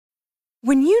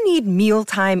When you need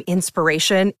mealtime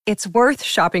inspiration, it's worth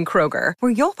shopping Kroger,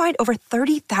 where you'll find over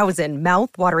 30,000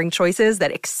 mouth-watering choices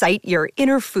that excite your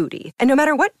inner foodie. And no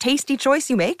matter what tasty choice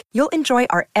you make, you'll enjoy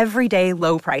our everyday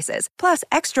low prices, plus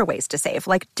extra ways to save,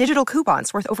 like digital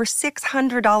coupons worth over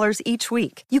 $600 each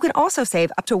week. You can also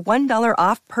save up to $1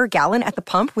 off per gallon at the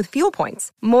pump with fuel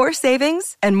points. More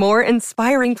savings and more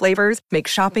inspiring flavors make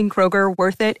shopping Kroger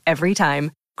worth it every time.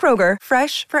 Kroger,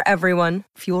 fresh for everyone.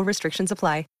 Fuel restrictions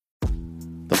apply.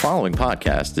 The following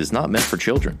podcast is not meant for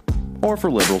children or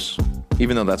for liberals,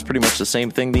 even though that's pretty much the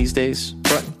same thing these days,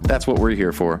 but that's what we're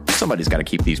here for. Somebody's got to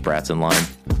keep these brats in line.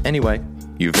 Anyway,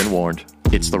 you've been warned.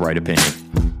 It's the right opinion.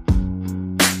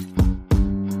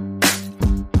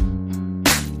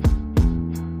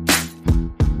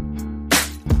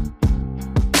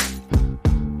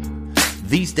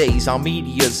 These days, our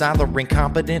media's either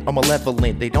incompetent or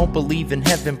malevolent. They don't believe in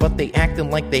heaven, but they acting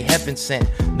like they heaven sent.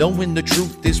 Knowing the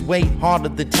truth is way harder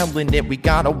than telling it. We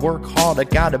gotta work harder,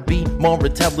 gotta be more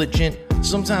intelligent.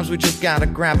 Sometimes we just gotta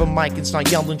grab a mic and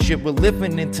start yelling shit. We're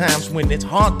living in times when it's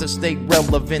hard to stay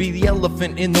relevant. Be the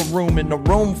elephant in the room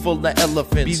full of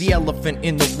elephants. Be the elephant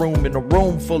in the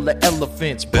room full of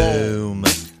elephants. Boom.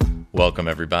 Welcome,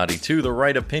 everybody, to The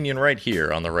Right Opinion right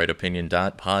here on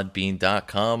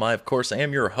therightopinion.podbean.com. I, of course,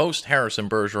 am your host, Harrison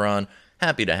Bergeron.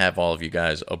 Happy to have all of you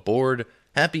guys aboard.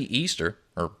 Happy Easter,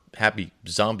 or Happy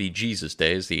Zombie Jesus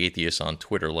Day, as the atheists on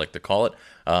Twitter like to call it.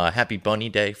 Happy Bunny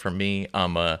Day for me.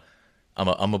 I'm a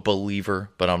believer,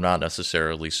 but I'm not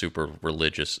necessarily super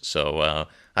religious, so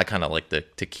I kind of like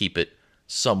to keep it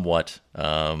somewhat,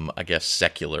 I guess,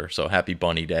 secular. So happy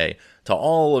Bunny Day to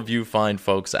all of you fine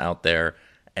folks out there.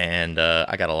 And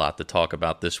I got a lot to talk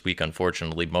about this week.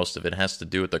 Unfortunately, most of it has to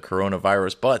do with the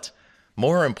coronavirus. But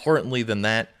more importantly than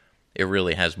that, it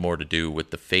really has more to do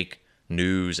with the fake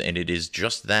news. And it is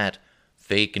just that,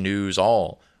 fake news.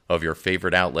 All of your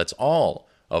favorite outlets, all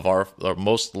of our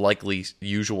most likely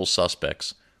usual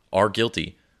suspects are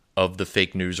guilty of the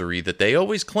fake newsery that they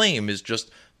always claim is just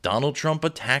Donald Trump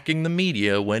attacking the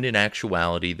media, when in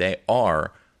actuality they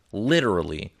are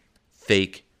literally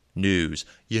fake news.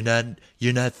 You're not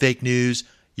fake news.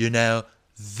 You're now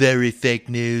very fake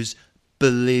news.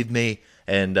 Believe me.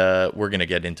 And we're going to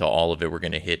get into all of it. We're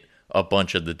going to hit a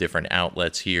bunch of the different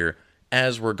outlets here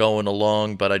as we're going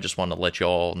along. But I just want to let you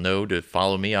all know to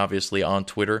follow me, obviously, on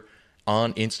Twitter,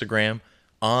 on Instagram,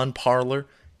 on Parler,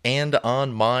 and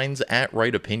on Minds at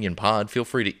Right Opinion Pod. Feel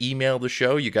free to email the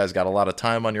show. You guys got a lot of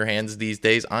time on your hands these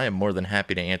days. I am more than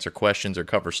happy to answer questions or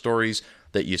cover stories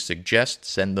that you suggest.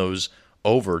 Send those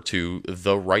over to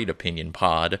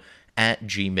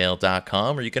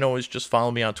therightopinionpod@gmail.com, or you can always just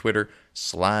follow me on Twitter.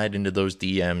 Slide into those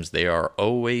DMs. They are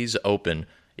always open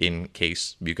in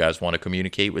case you guys want to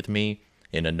communicate with me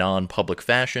in a non-public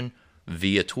fashion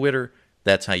via Twitter.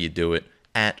 That's how you do it,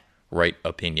 at Right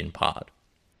Opinion Pod.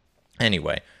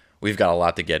 Anyway, we've got a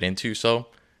lot to get into, so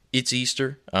it's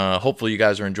Easter. Hopefully you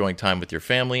guys are enjoying time with your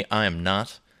family. I am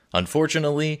not.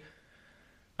 Unfortunately,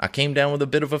 I came down with a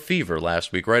bit of a fever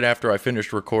last week, right after I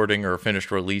finished recording or finished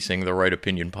releasing the Right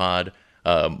Opinion Pod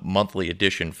monthly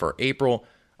edition for April.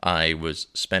 I was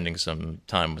spending some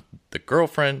time with the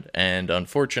girlfriend, and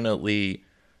unfortunately,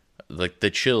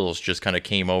 the chills just kind of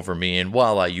came over me. And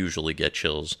while I usually get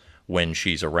chills when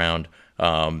she's around,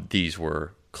 these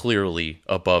were clearly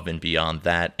above and beyond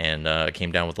that, and I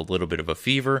came down with a little bit of a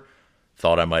fever.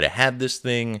 Thought I might have had this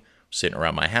thing, sitting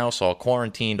around my house, all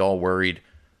quarantined, all worried.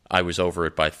 I was over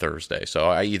it by Thursday. So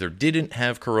I either didn't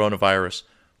have coronavirus,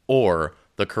 or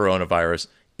the coronavirus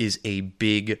is a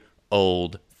big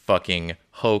old fucking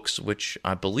hoax, which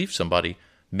I believe somebody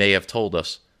may have told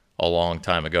us a long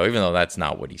time ago, even though that's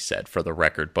not what he said, for the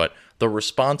record. But the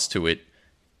response to it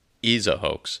is a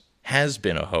hoax, has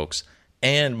been a hoax,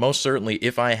 and most certainly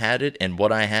if I had it and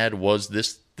what I had was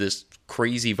this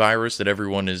crazy virus that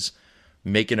everyone is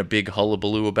making a big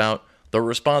hullabaloo about, the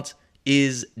response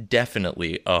is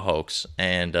definitely a hoax.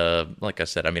 And like I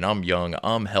said, I mean, I'm young,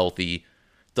 I'm healthy,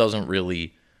 doesn't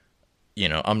really,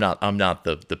 I'm not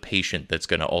the patient that's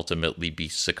going to ultimately be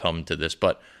succumbed to this,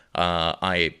 but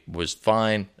I was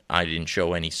fine. I didn't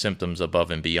show any symptoms above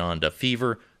and beyond a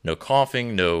fever, no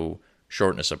coughing, no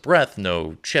shortness of breath,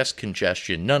 no chest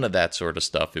congestion, none of that sort of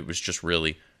stuff. It was just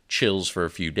really chills for a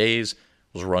few days.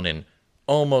 Was running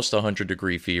almost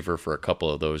 100-degree fever for a couple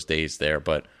of those days there,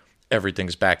 but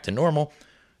everything's back to normal.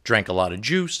 Drank a lot of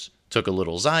juice, took a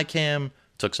little Zicam,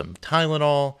 took some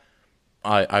Tylenol.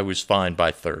 I was fine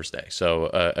by Thursday. So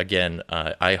again,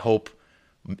 I hope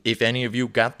if any of you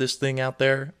got this thing out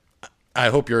there, I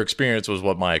hope your experience was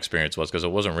what my experience was, because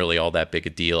it wasn't really all that big a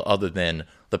deal other than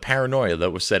the paranoia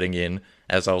that was setting in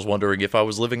as I was wondering if I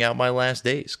was living out my last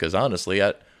days. Because honestly,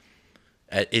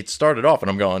 it started off and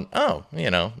I'm going, oh,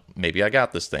 maybe I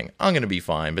got this thing. I'm going to be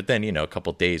fine. But then, a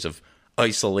couple days of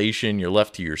isolation, you're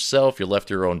left to yourself, you're left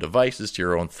to your own devices, to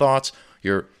your own thoughts.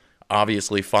 You're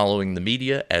obviously following the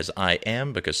media, as I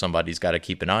am, because somebody's got to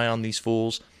keep an eye on these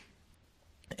fools.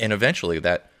 And eventually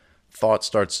that thought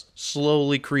starts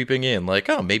slowly creeping in, like,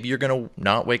 oh, maybe you're going to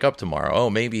not wake up tomorrow. Oh,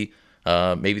 maybe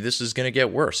this is going to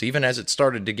get worse. Even as it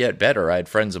started to get better, I had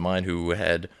friends of mine who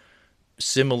had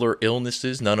similar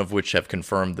illnesses, none of which have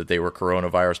confirmed that they were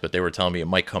coronavirus, but they were telling me it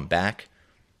might come back.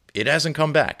 It hasn't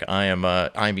come back. I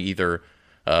either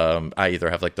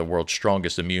have like the world's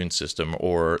strongest immune system,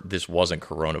 or this wasn't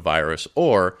coronavirus,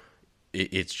 or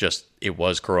it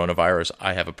was coronavirus.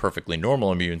 I have a perfectly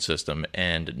normal immune system,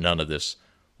 and none of this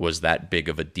was that big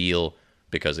of a deal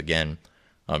because, again,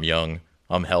 I'm young,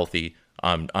 I'm healthy,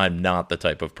 I'm not the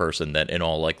type of person that in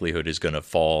all likelihood is going to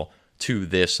fall to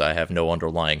this. I have no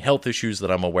underlying health issues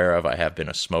that I'm aware of. I have been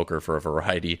a smoker for a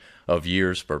variety of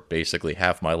years, for basically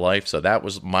half my life, so that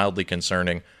was mildly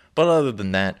concerning. But other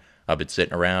than that, I've been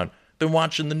sitting around, been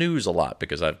watching the news a lot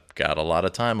because I've got a lot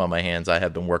of time on my hands. I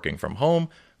have been working from home,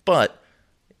 but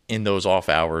in those off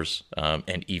hours,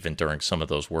 and even during some of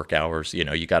those work hours,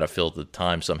 you got to fill the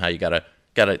time somehow. You got to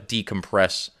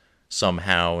decompress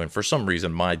somehow, and for some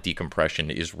reason, my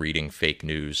decompression is reading fake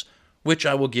news, which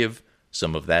I will give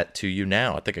some of that to you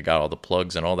now. I think I got all the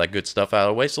plugs and all that good stuff out of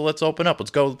the way, so let's open up.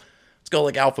 Let's go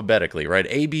like alphabetically, right?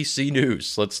 ABC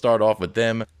News. Let's start off with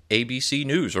them. ABC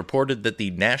News reported that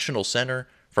the National Center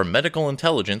for Medical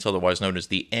Intelligence, otherwise known as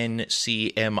the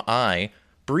NCMI,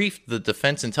 briefed the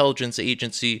Defense Intelligence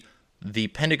Agency, the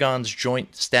Pentagon's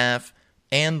Joint Staff,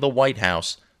 and the White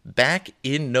House back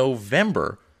in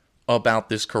November about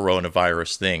this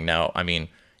coronavirus thing. Now, I mean,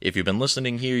 if you've been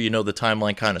listening here, the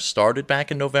timeline kind of started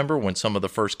back in November when some of the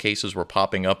first cases were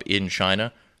popping up in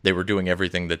China. They were doing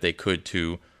everything that they could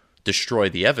to destroy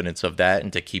the evidence of that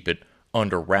and to keep it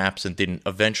under wraps, and didn't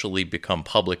eventually become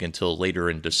public until later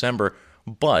in December.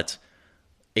 But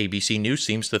ABC News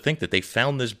seems to think that they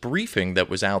found this briefing that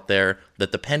was out there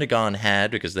that the Pentagon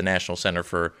had, because the National Center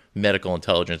for Medical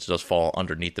Intelligence does fall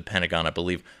underneath the Pentagon, I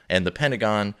believe, and the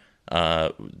Pentagon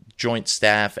Joint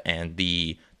Staff and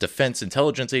the Defense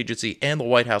Intelligence Agency and the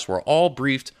White House were all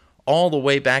briefed all the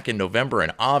way back in November,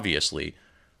 and obviously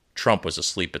Trump was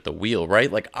asleep at the wheel,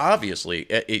 right? Like, obviously,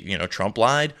 Trump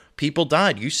lied, people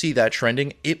died. You see that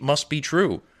trending, it must be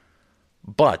true.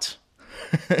 But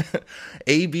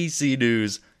ABC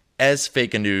News, as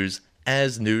fake news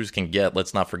as news can get.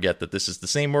 Let's not forget that this is the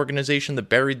same organization that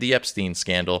buried the Epstein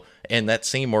scandal, and that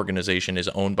same organization is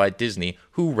owned by Disney,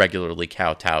 who regularly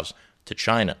kowtows to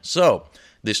China. So,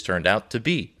 this turned out to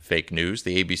be fake news.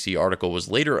 The ABC article was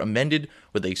later amended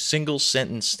with a single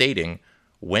sentence stating,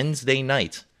 Wednesday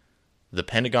night, the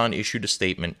Pentagon issued a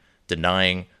statement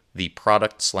denying the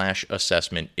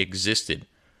product/assessment existed.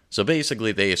 So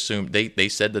basically, they assumed they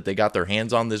said that they got their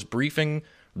hands on this briefing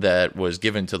that was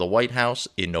given to the White House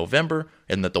in November,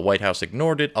 and that the White House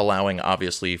ignored it, allowing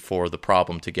obviously for the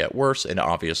problem to get worse and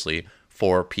obviously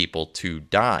for people to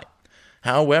die.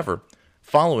 However,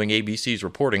 following ABC's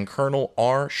reporting, Colonel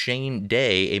R. Shane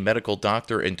Day, a medical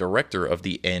doctor and director of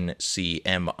the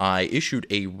NCMI, issued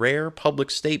a rare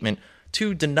public statement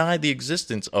to deny the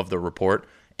existence of the report,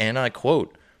 and I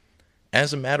quote,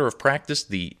 "As a matter of practice,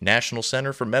 the National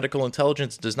Center for Medical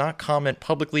Intelligence does not comment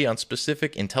publicly on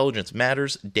specific intelligence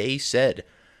matters," Day said.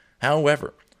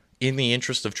 However, in the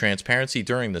interest of transparency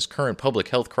during this current public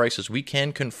health crisis, we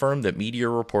can confirm that media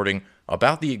reporting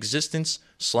about the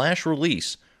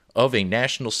existence/release of a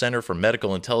National Center for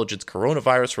Medical Intelligence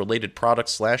coronavirus-related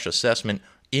product/assessment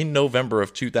in November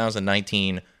of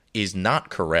 2019 is not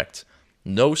correct.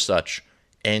 No such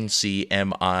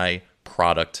NCMI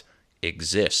product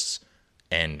exists.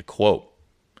 End quote.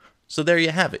 So there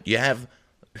you have it. You have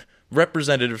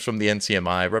representatives from the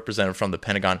NCMI, representatives from the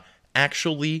Pentagon,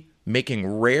 actually making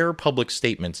rare public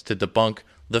statements to debunk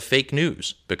the fake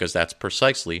news, because that's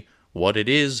precisely what it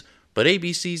is. But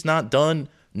ABC's not done,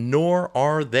 nor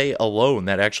are they alone.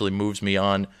 That actually moves me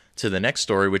on to the next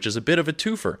story, which is a bit of a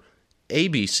twofer.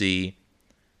 ABC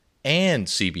and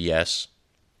CBS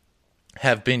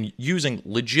have been using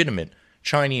legitimate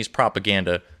Chinese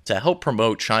propaganda to help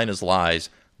promote China's lies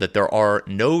that there are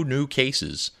no new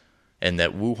cases and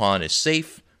that Wuhan is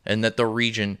safe and that the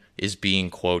region is being,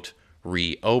 quote,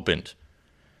 reopened.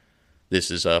 This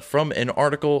is from an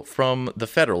article from The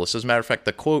Federalist. As a matter of fact,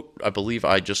 the quote I believe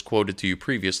I just quoted to you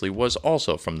previously was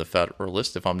also from The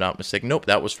Federalist, if I'm not mistaken. Nope,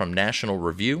 that was from National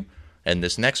Review. And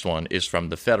this next one is from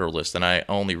The Federalist. And I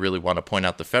only really want to point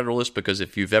out The Federalist because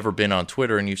if you've ever been on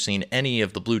Twitter and you've seen any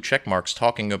of the blue check marks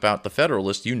talking about The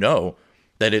Federalist, you know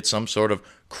that it's some sort of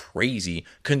crazy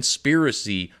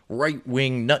conspiracy,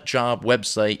 right-wing nutjob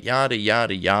website, yada,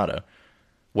 yada, yada.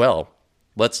 Well,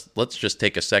 let's just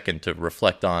take a second to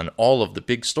reflect on all of the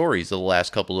big stories of the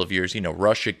last couple of years. You know,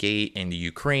 Russiagate and the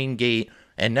Ukraine Gate,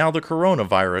 and now the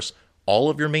coronavirus.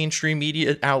 All of your mainstream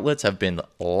media outlets have been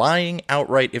lying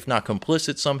outright, if not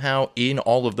complicit somehow, in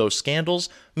all of those scandals.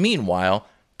 Meanwhile,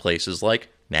 places like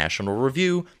National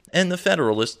Review and The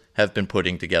Federalist have been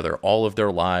putting together all of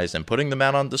their lies and putting them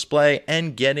out on display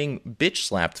and getting bitch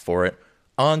slapped for it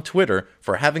on Twitter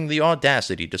for having the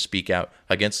audacity to speak out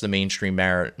against the mainstream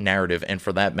narrative and,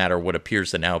 for that matter, what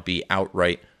appears to now be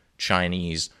outright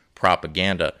Chinese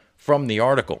propaganda. From the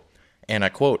article, and I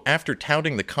quote, "After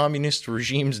touting the communist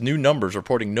regime's new numbers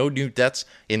reporting no new deaths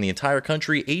in the entire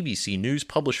country, ABC News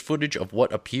published footage of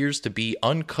what appears to be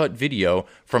uncut video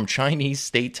from Chinese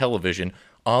state television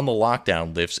on the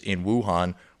lockdown lifts in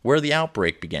Wuhan, where the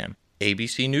outbreak began.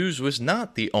 ABC News was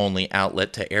not the only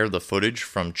outlet to air the footage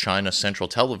from China Central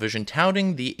Television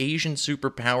touting the Asian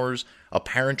superpower's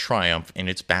apparent triumph in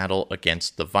its battle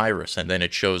against the virus." And then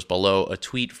it shows below a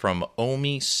tweet from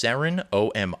Omi Ceren,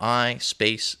 O-M-I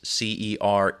space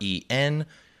C-E-R-E-N.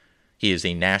 He is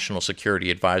a national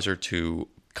security advisor to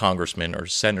Congressman or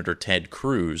Senator Ted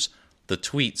Cruz. The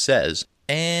tweet says,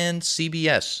 "And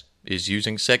CBS is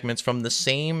using segments from the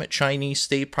same Chinese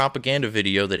state propaganda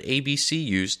video that ABC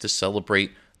used to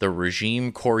celebrate the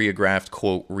regime-choreographed,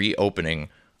 quote, reopening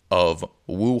of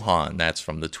Wuhan." That's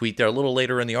from the tweet there. A little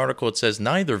later in the article, it says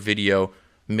neither video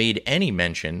made any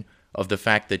mention of the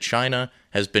fact that China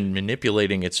has been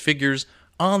manipulating its figures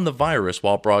on the virus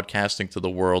while broadcasting to the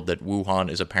world that Wuhan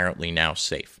is apparently now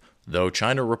safe. Though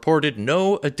China reported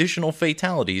no additional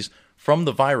fatalities from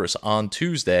the virus on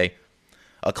Tuesday,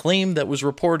 a claim that was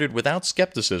reported without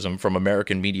skepticism from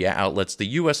American media outlets, the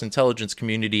U.S. intelligence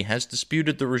community has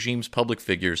disputed the regime's public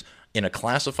figures in a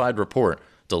classified report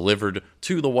delivered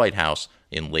to the White House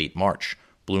in late March.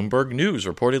 Bloomberg News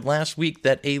reported last week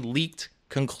that a leaked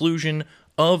conclusion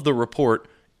of the report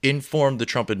informed the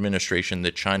Trump administration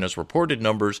that China's reported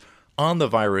numbers on the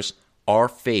virus are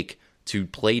fake to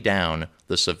play down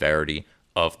the severity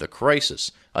of the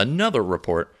crisis. Another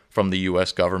report from the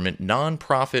U.S. government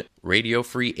nonprofit Radio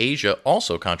Free Asia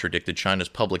also contradicted China's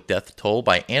public death toll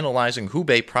by analyzing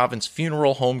Hubei province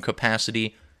funeral home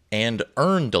capacity and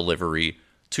urn delivery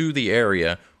to the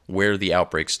area where the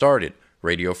outbreak started.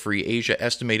 Radio Free Asia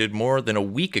estimated more than a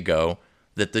week ago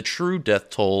that the true death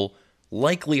toll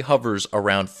likely hovers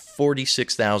around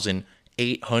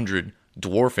 46,800,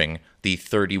 dwarfing the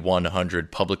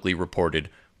 3,100 publicly reported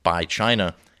by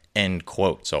China, end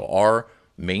quote. So our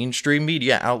mainstream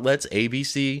media outlets,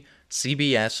 ABC,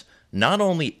 CBS, not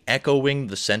only echoing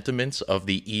the sentiments of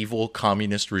the evil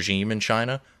communist regime in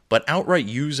China, but outright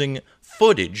using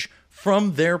footage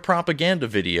from their propaganda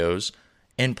videos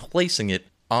and placing it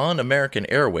on American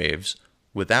airwaves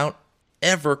without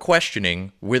ever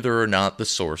questioning whether or not the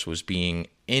source was being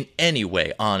in any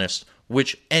way honest,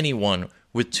 which anyone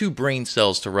with two brain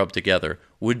cells to rub together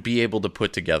would be able to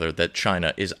put together that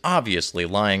China is obviously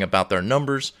lying about their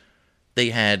numbers.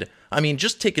 They had,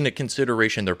 just take into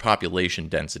consideration their population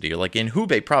density. Like in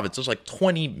Hubei province, there's like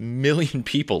 20 million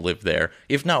people live there,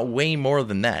 if not way more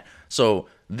than that. So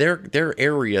their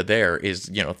area there is,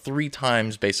 3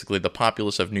 times basically the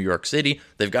populace of New York City.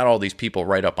 They've got all these people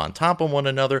right up on top of one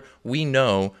another. We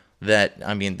know that,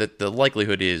 that the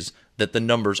likelihood is that the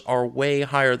numbers are way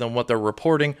higher than what they're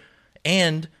reporting.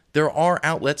 And there are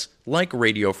outlets like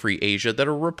Radio Free Asia that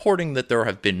are reporting that there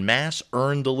have been mass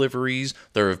urn deliveries,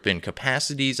 there have been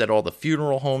capacities at all the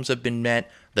funeral homes have been met,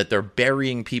 that they're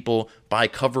burying people by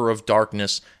cover of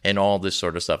darkness and all this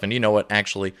sort of stuff. And you know what,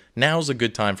 actually, now's a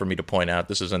good time for me to point out,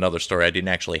 this is another story I didn't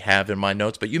actually have in my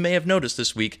notes, but you may have noticed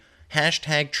this week,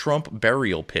 #Trump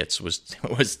burial pits was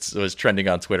trending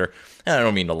on Twitter. And I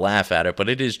don't mean to laugh at it, but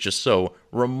it is just so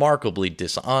remarkably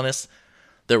dishonest.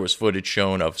 There was footage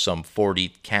shown of some 40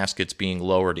 caskets being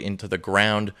lowered into the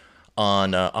ground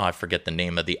on, I forget the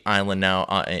name of the island now.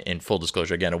 In full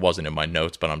disclosure, again, it wasn't in my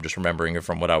notes, but I'm just remembering it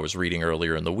from what I was reading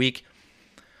earlier in the week.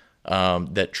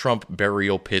 That Trump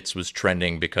burial pits was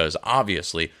trending because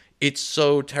obviously it's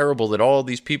so terrible that all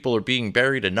these people are being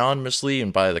buried anonymously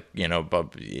and by the,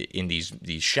 in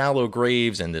these shallow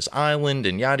graves and this island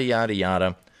and yada, yada,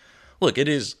 yada. Look, it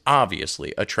is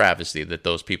obviously a travesty that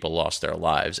those people lost their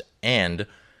lives, and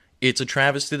it's a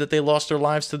travesty that they lost their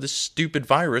lives to this stupid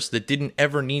virus that didn't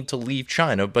ever need to leave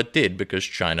China, but did because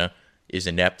China is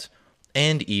inept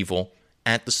and evil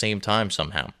at the same time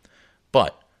somehow.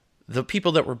 But the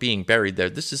people that were being buried there,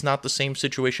 this is not the same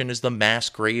situation as the mass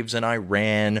graves in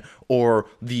Iran or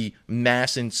the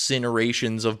mass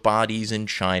incinerations of bodies in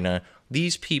China.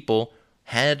 These people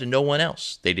had no one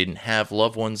else. They didn't have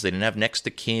loved ones. They didn't have next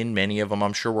to kin. Many of them,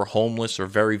 I'm sure, were homeless or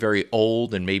very, very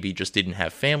old and maybe just didn't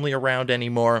have family around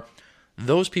anymore.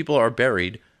 Those people are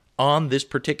buried on this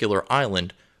particular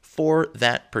island for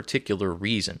that particular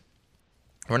reason.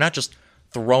 We're not just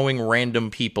throwing random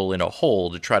people in a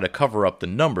hole to try to cover up the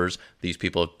numbers. These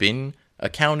people have been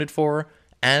accounted for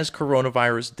as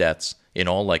coronavirus deaths in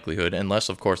all likelihood, unless,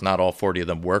 of course, not all 40 of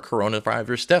them were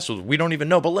coronavirus deaths. We don't even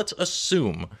know, but let's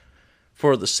assume,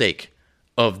 for the sake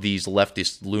of these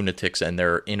leftist lunatics and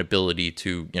their inability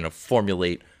to,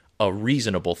 formulate a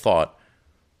reasonable thought,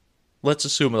 let's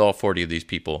assume that all 40 of these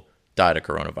people died of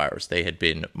coronavirus. They had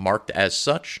been marked as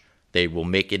such. They will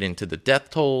make it into the death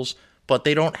tolls, but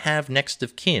they don't have next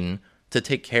of kin to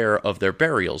take care of their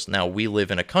burials. Now, we live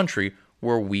in a country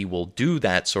where we will do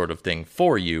that sort of thing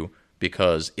for you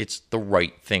because it's the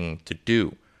right thing to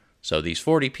do. So these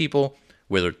 40 people,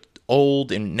 whether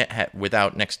old and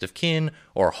without next of kin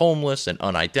or homeless and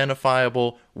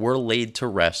unidentifiable, were laid to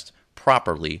rest,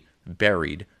 properly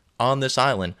buried on this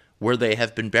island where they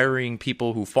have been burying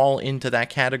people who fall into that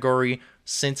category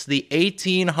since the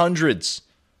 1800s.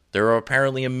 There are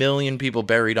apparently 1 million people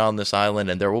buried on this island,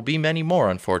 and there will be many more,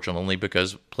 unfortunately,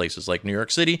 because places like New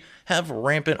York City have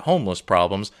rampant homeless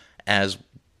problems, as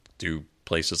do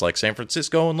places like San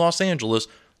Francisco and Los Angeles.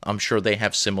 I'm sure they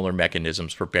have similar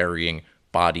mechanisms for burying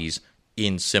bodies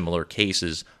in similar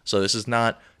cases. So this is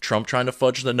not Trump trying to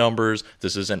fudge the numbers.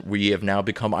 This isn't we have now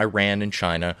become Iran and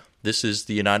China. This is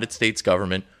the United States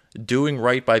government doing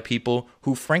right by people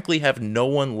who frankly have no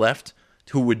one left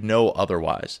who would know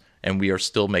otherwise. And we are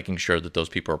still making sure that those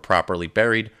people are properly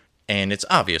buried. And it's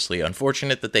obviously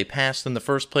unfortunate that they passed in the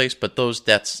first place, but those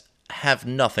deaths have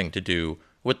nothing to do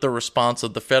with the response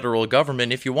of the federal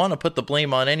government. If you want to put the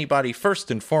blame on anybody,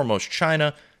 first and foremost,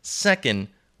 China. Second,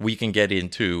 we can get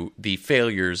into the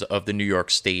failures of the New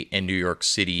York State and New York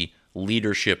City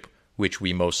leadership, which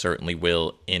we most certainly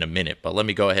will in a minute. But let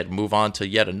me go ahead and move on to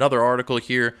yet another article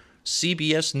here.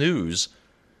 CBS News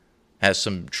has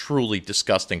some truly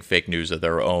disgusting fake news of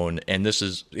their own, and this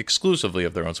is exclusively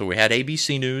of their own. So we had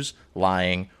ABC News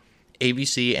lying,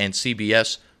 ABC and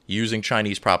CBS using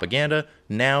Chinese propaganda,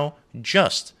 now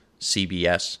just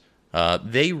CBS.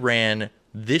 They ran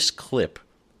this clip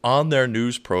on their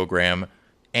news program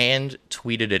and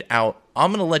tweeted it out.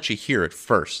 I'm going to let you hear it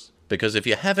first, because if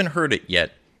you haven't heard it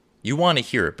yet, you want to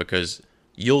hear it, because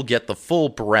you'll get the full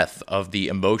breadth of the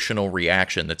emotional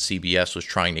reaction that CBS was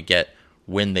trying to get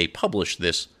when they published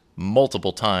this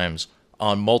multiple times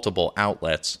on multiple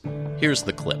outlets. Here's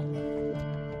the clip.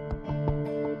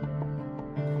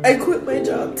 I quit my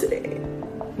job today.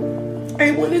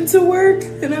 I went into work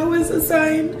and I was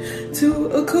assigned to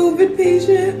a COVID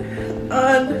patient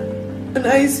on an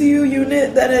ICU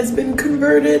unit that has been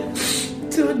converted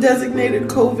to a designated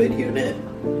COVID unit.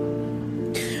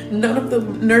 None of the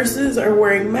nurses are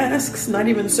wearing masks, not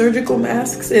even surgical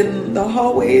masks, in the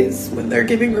hallways when they're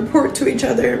giving report to each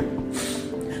other.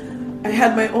 I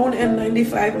had my own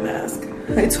N95 mask.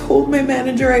 I told my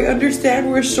manager, I understand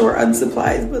we're short on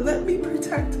supplies, but let me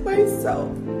protect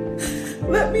myself.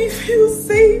 Let me feel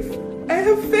safe. I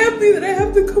have family that I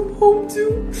have to come home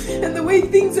to, and the way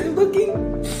things are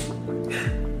looking,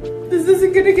 this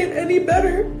isn't going to get any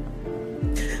better.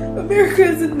 America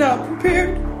is not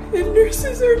prepared. And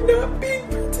nurses are not being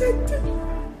protected.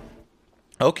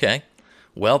 Okay.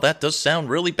 Well, that does sound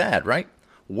really bad, right?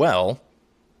 Well,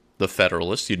 The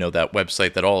Federalist, that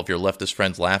website that all of your leftist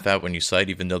friends laugh at when you cite,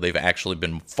 even though they've actually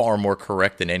been far more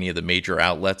correct than any of the major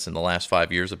outlets in the last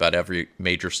 5 years about every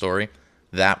major story.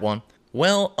 That one.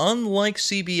 Well, unlike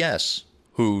CBS,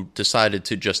 who decided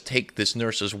to just take this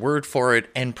nurse's word for it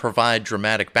and provide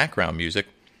dramatic background music,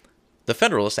 The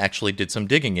Federalist actually did some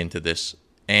digging into this.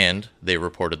 And they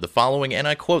reported the following, and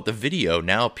I quote, "The video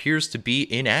now appears to be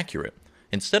inaccurate.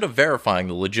 Instead of verifying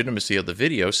the legitimacy of the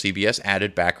video, CBS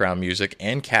added background music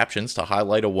and captions to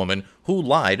highlight a woman who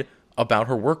lied about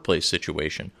her workplace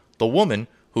situation. The woman,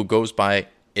 who goes by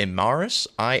Imaris,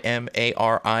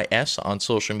 I-M-A-R-I-S, on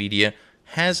social media,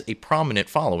 has a prominent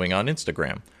following on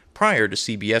Instagram. Prior to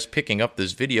CBS picking up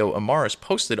this video, Imaris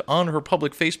posted on her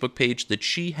public Facebook page that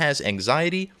she has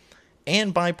anxiety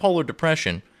and bipolar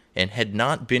depression, and had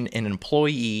not been an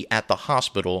employee at the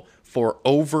hospital for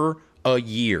over a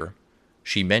year.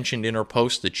 She mentioned in her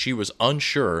post that she was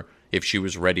unsure if she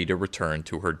was ready to return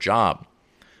to her job."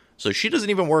 So she doesn't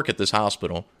even work at this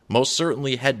hospital, most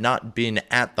certainly had not been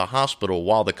at the hospital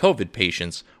while the COVID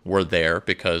patients were there,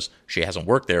 because she hasn't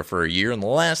worked there for a year, and the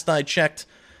last I checked,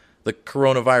 the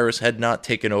coronavirus had not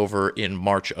taken over in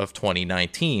March of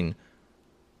 2019.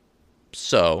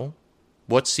 So,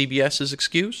 what's CBS's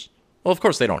excuse? Well, of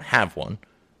course they don't have one,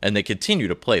 and they continue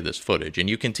to play this footage, and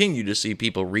you continue to see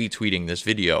people retweeting this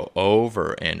video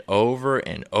over and over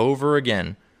and over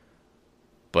again,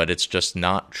 but it's just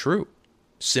not true.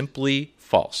 Simply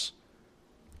false.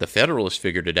 The Federalist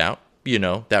figured it out,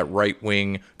 that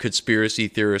right-wing conspiracy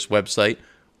theorist website.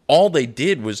 All they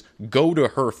did was go to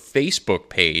her Facebook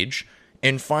page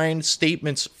and find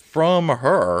statements from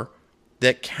her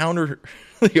that counter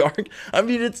the argument. I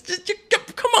mean, it's just,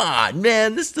 come on,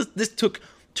 man. This took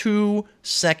 2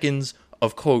 seconds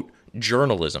of, quote,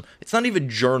 journalism. It's not even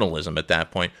journalism at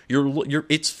that point.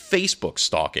 It's Facebook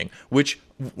stalking, which,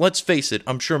 let's face it,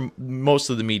 I'm sure most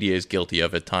of the media is guilty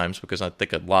of at times, because I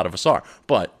think a lot of us are.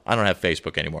 But I don't have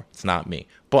Facebook anymore. It's not me.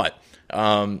 But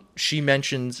she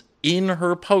mentions in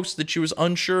her post that she was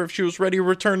unsure if she was ready to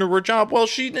return to her job. Well,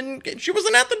 she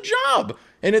wasn't at the job.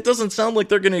 And it doesn't sound like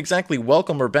they're going to exactly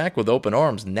welcome her back with open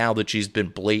arms now that she's been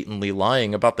blatantly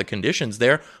lying about the conditions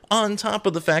there, on top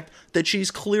of the fact that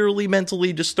she's clearly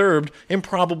mentally disturbed and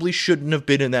probably shouldn't have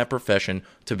been in that profession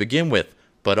to begin with.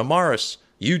 But Amaris,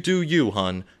 you do you,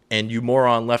 hun, and you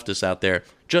moron leftists out there,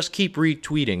 just keep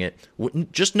retweeting it.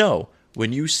 Just know,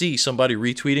 when you see somebody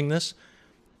retweeting this,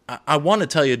 I want to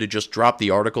tell you to just drop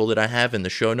the article that I have in the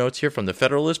show notes here from the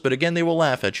Federalist, but again, they will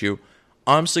laugh at you.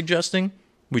 I'm suggesting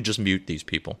we just mute these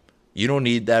people. You don't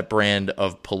need that brand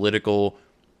of political,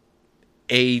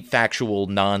 factual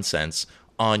nonsense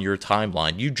on your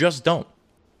timeline. You just don't.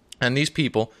 And these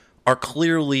people are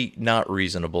clearly not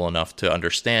reasonable enough to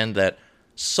understand that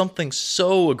something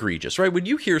so egregious, right? When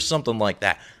you hear something like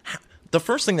that, the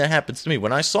first thing that happens to me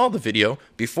when I saw the video,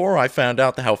 before I found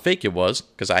out how fake it was,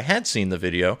 because I had seen the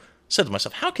video, I said to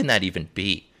myself, how can that even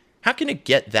be? How can it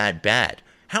get that bad?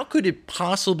 How could it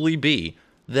possibly be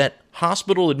that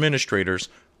hospital administrators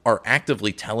are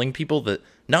actively telling people that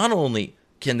not only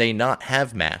can they not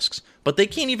have masks, but they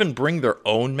can't even bring their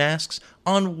own masks?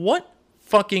 On what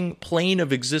fucking plane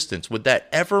of existence would that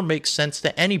ever make sense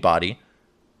to anybody?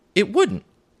 It wouldn't.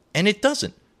 And it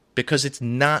doesn't, because it's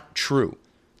not true.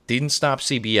 Didn't stop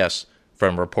CBS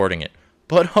from reporting it.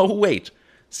 But oh wait,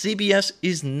 CBS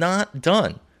is not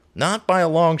done. Not by a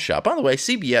long shot. By the way,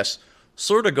 CBS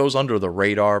sort of goes under the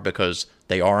radar because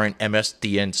they aren't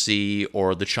MSDNC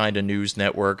or the China News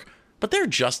Network, but they're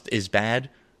just as bad,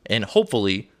 and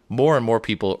hopefully more and more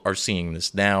people are seeing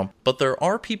this now. But there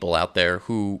are people out there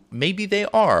who maybe they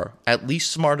are at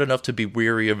least smart enough to be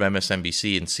weary of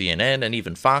MSNBC and CNN and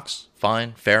even Fox.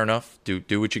 Fine, fair enough,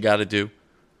 do what you gotta do.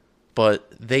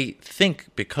 But they think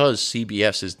because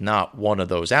CBS is not one of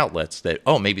those outlets that,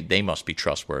 oh, maybe they must be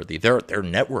trustworthy. They're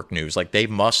network news. Like, they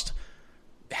must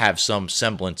have some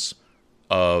semblance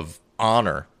of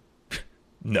honor.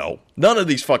 No, none of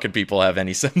these fucking people have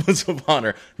any semblance of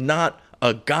honor. Not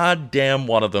a goddamn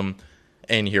one of them.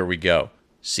 And here we go.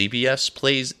 CBS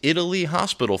plays Italy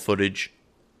hospital footage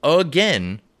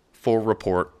again for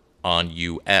report on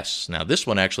US. Now, this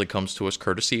one actually comes to us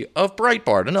courtesy of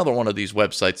Breitbart, another one of these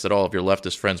websites that all of your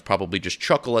leftist friends probably just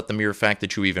chuckle at the mere fact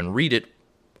that you even read it.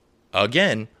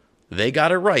 Again, they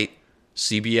got it right.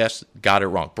 CBS got it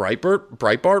wrong.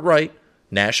 Breitbart right,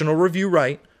 National Review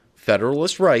right,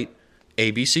 Federalist right,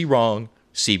 ABC wrong,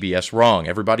 CBS wrong.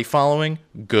 Everybody following?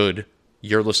 Good.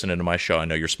 You're listening to my show. I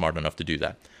know you're smart enough to do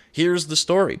that. Here's the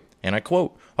story, and I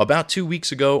quote, "About 2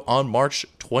 weeks ago on March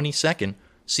 22nd,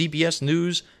 CBS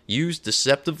News used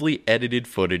deceptively edited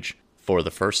footage for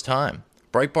the first time.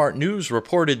 Breitbart News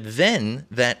reported then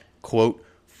that, quote,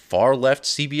 far-left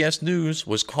CBS News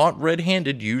was caught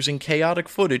red-handed using chaotic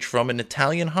footage from an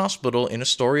Italian hospital in a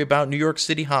story about New York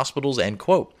City hospitals, end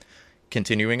quote.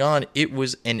 Continuing on, it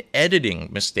was an editing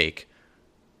mistake.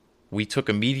 We took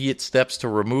immediate steps to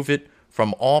remove it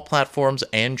from all platforms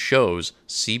and shows,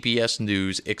 CBS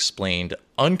News explained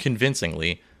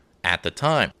unconvincingly at the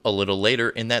time." A little later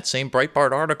in that same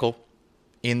Breitbart article,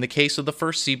 in the case of the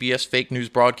first CBS fake news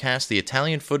broadcast, the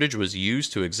Italian footage was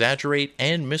used to exaggerate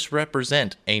and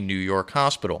misrepresent a New York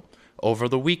hospital. Over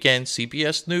the weekend,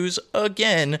 CBS News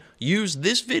again used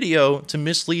this video to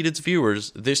mislead its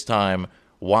viewers, this time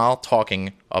while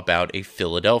talking about a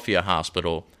Philadelphia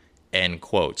hospital, end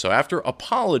quote. So after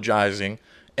apologizing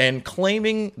and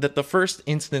claiming that the first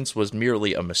instance was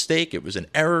merely a mistake, it was an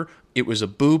error, it was a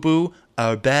boo-boo,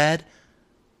 bad,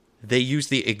 they used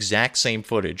the exact same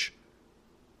footage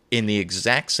in the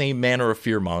exact same manner of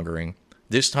fear-mongering,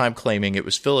 this time claiming it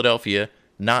was Philadelphia,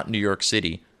 not New York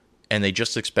City, and they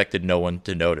just expected no one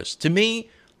to notice. To me,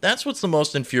 that's what's the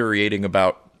most infuriating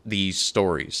about these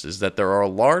stories, is that there are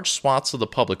large swaths of the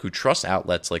public who trust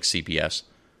outlets like CBS,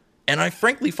 And I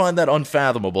frankly find that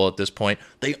unfathomable at this point.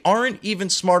 They aren't even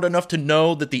smart enough to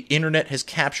know that the internet has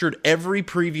captured every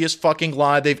previous fucking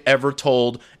lie they've ever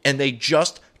told, and they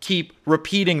just keep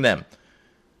repeating them.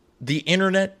 The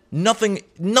internet, nothing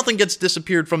gets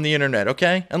disappeared from the internet,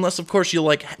 okay? Unless, of course,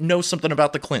 you, know something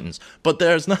about the Clintons. But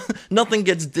there's nothing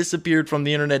gets disappeared from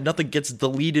the internet. Nothing gets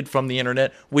deleted from the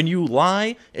internet. When you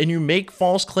lie and you make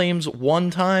false claims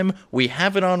one time, we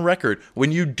have it on record.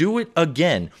 When you do it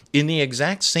again in the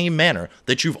exact same manner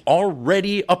that you've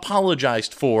already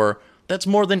apologized for, that's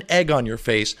more than egg on your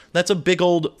face. That's a big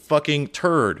old fucking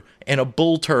turd. And a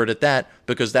bull turd at that,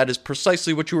 because that is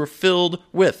precisely what you were filled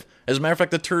with. As a matter of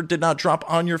fact, the turd did not drop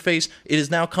on your face. It is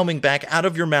now coming back out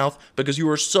of your mouth because you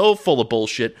are so full of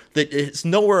bullshit that it's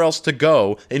nowhere else to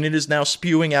go, and it is now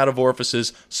spewing out of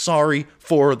orifices. Sorry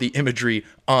for the imagery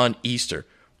on Easter.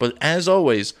 But as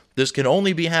always, this can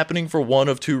only be happening for one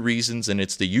of two reasons, and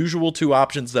it's the usual two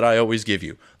options that I always give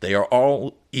you. They are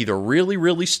all either really,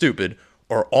 really stupid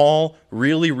or all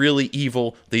really, really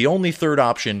evil. The only third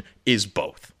option is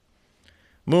both.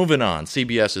 Moving on,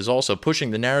 CBS is also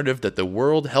pushing the narrative that the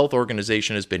World Health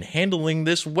Organization has been handling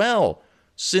this well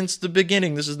since the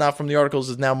beginning. This is not from the article,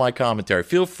 this is now my commentary.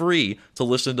 Feel free to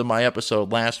listen to my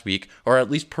episode last week, or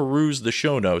at least peruse the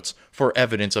show notes for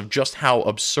evidence of just how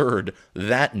absurd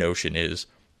that notion is.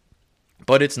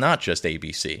 But it's not just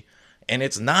ABC, and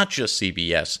it's not just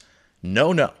CBS.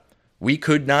 No, we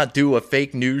could not do a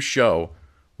fake news show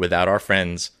without our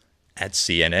friends at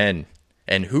CNN.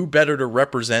 And who better to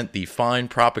represent the fine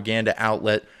propaganda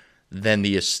outlet than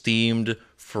the esteemed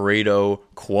Fredo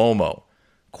Cuomo?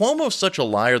 Cuomo's such a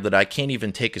liar that I can't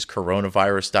even take his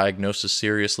coronavirus diagnosis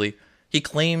seriously. He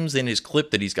claims in his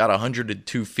clip that he's got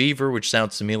 102 fever, which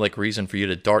sounds to me like reason for you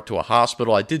to dart to a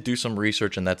hospital. I did do some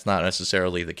research, and that's not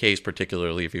necessarily the case,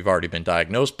 particularly if you've already been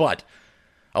diagnosed. But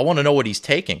I want to know what he's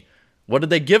taking. What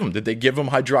did they give him? Did they give him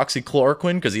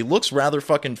hydroxychloroquine? Because he looks rather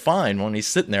fucking fine when he's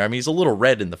sitting there. I mean, he's a little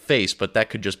red in the face, but that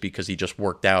could just be because he just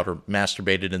worked out or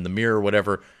masturbated in the mirror,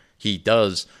 whatever he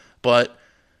does. But,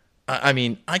 I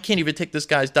mean, I can't even take this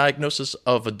guy's diagnosis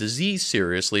of a disease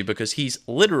seriously because he's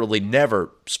literally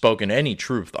never spoken any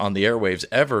truth on the airwaves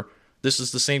ever. This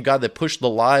is the same guy that pushed the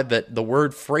lie that the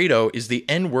word Fredo is the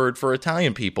N-word for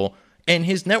Italian people, and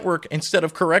his network, instead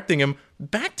of correcting him,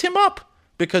 backed him up.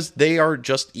 Because they are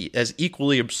just as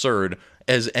equally absurd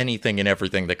as anything and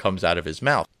everything that comes out of his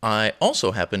mouth. I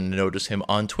also happen to notice him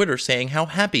on Twitter saying how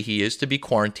happy he is to be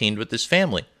quarantined with his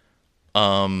family.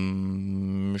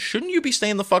 Shouldn't you be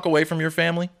staying the fuck away from your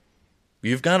family?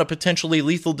 You've got a potentially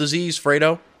lethal disease,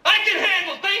 Fredo. I can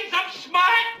handle things, I'm smart!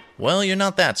 Well, you're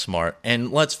not that smart,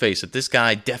 and let's face it, this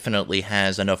guy definitely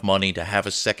has enough money to have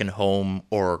a second home,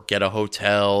 or get a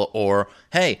hotel, or,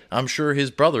 hey, I'm sure his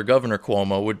brother, Governor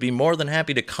Cuomo, would be more than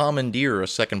happy to commandeer a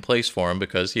second place for him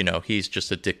because, he's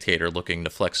just a dictator looking to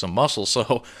flex some muscle,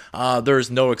 so there's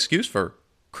no excuse for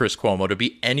Chris Cuomo to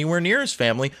be anywhere near his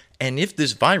family, and if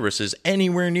this virus is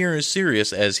anywhere near as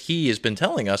serious as he has been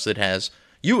telling us it has,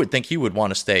 you would think he would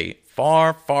want to stay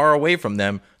far, far away from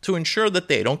them to ensure that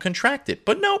they don't contract it,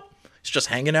 but nope. He's just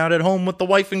hanging out at home with the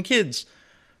wife and kids.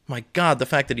 My God, the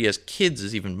fact that he has kids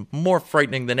is even more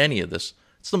frightening than any of this.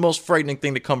 It's the most frightening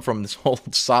thing to come from this whole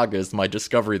saga is my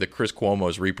discovery that Chris Cuomo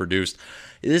is reproduced.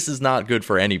 This is not good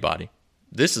for anybody.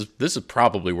 This is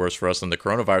probably worse for us than the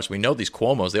coronavirus. We know these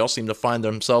Cuomos, they all seem to find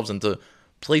themselves into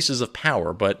places of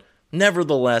power. But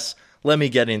nevertheless, let me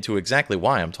get into exactly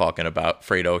why I'm talking about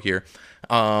Fredo here.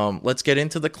 Let's get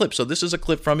into the clip. So this is a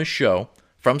clip from his show,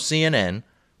 from CNN,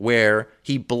 where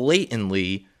he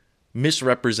blatantly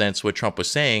misrepresents what Trump was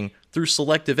saying through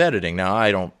selective editing. Now,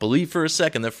 I don't believe for a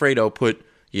second that Fredo put,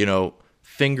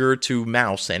 finger to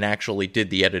mouse and actually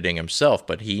did the editing himself,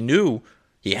 but he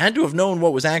had to have known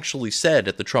what was actually said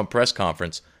at the Trump press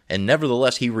conference, and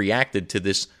nevertheless, he reacted to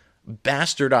this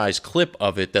bastardized clip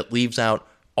of it that leaves out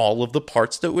all of the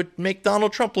parts that would make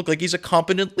Donald Trump look like he's a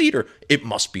competent leader. It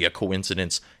must be a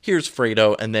coincidence. Here's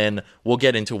Fredo, and then we'll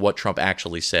get into what Trump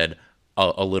actually said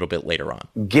a little bit later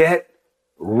on. Get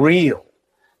real.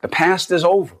 The past is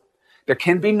over. There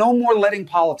can be no more letting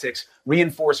politics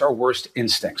reinforce our worst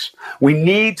instincts. We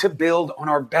need to build on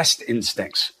our best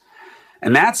instincts.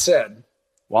 And that said,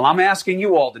 while I'm asking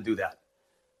you all to do that,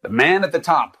 the man at the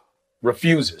top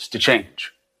refuses to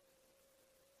change.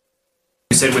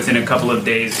 You said within a couple of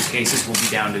days, the cases will be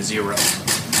down to 0.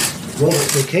 Well,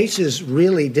 the cases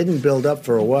really didn't build up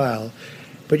for a while,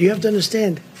 but you have to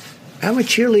understand, I'm a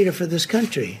cheerleader for this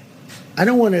country. I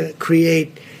don't want to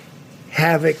create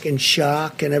havoc and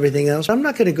shock and everything else. I'm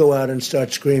not going to go out and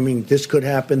start screaming, this could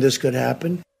happen, this could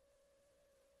happen.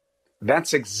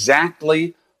 That's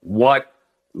exactly what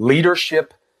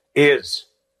leadership is.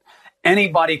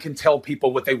 Anybody can tell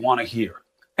people what they want to hear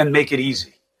and make it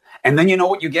easy. And then you know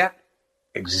what you get?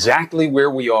 Exactly where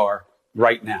we are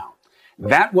right now.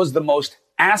 That was the most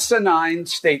asinine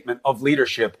statement of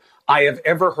leadership I have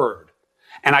ever heard.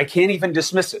 And I can't even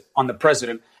dismiss it on the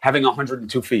president having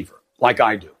 102 fever like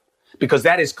I do, because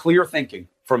that is clear thinking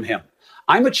from him.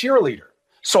 I'm a cheerleader,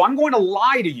 so I'm going to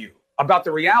lie to you about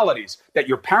the realities that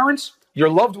your parents, your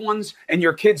loved ones, and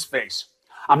your kids face.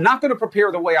 I'm not going to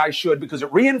prepare the way I should because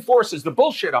it reinforces the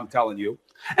bullshit I'm telling you,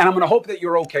 and I'm going to hope that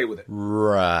you're okay with it.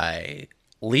 Right.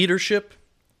 Leadership?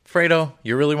 Fredo,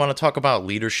 you really want to talk about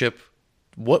leadership?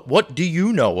 What do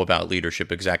you know about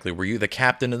leadership exactly? Were you the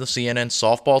captain of the CNN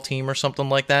softball team or something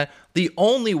like that? The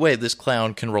only way this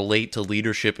clown can relate to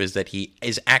leadership is that he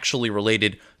is actually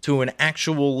related to an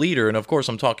actual leader. And of course,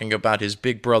 I'm talking about his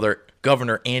big brother,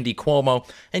 Governor Andy Cuomo.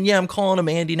 And yeah, I'm calling him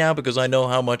Andy now because I know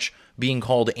how much being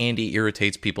called Andy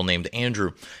irritates people named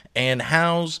Andrew. And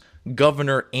how's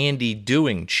Governor Andy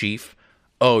doing, Chief?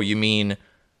 Oh, you mean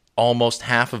almost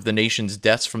half of the nation's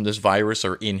deaths from this virus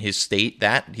are in his state?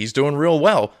 That he's doing real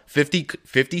well.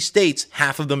 50 states,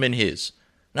 half of them in his.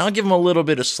 Now I'll give him a little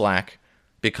bit of slack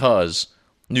because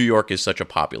New York is such a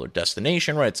popular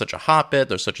destination, right? It's such a hotbed.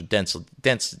 There's such a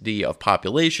density of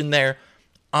population there.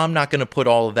 I'm not going to put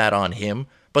all of that on him,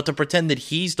 but to pretend that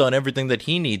he's done everything that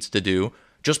he needs to do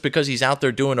just because he's out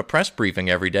there doing a press briefing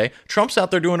every day. Trump's out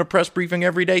there doing a press briefing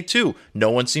every day, too. No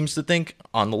one seems to think,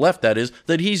 on the left that is,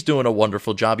 that he's doing a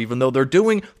wonderful job, even though they're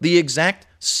doing the exact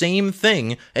same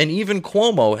thing. And even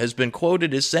Cuomo has been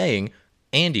quoted as saying,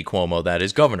 Andy Cuomo, that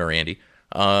is, Governor Andy,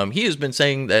 he has been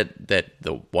saying that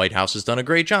the White House has done a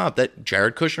great job, that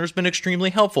Jared Kushner has been extremely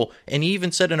helpful, and he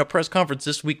even said in a press conference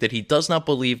this week that he does not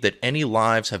believe that any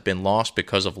lives have been lost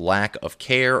because of lack of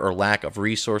care or lack of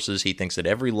resources. He thinks that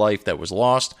every life that was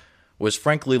lost was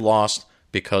frankly lost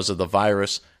because of the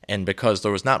virus and because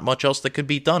there was not much else that could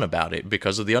be done about it,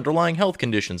 because of the underlying health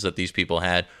conditions that these people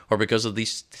had, or because of the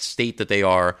state that they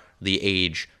are, the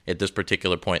age at this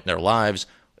particular point in their lives.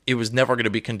 It was never going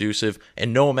to be conducive,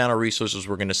 and no amount of resources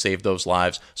were going to save those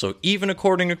lives. So even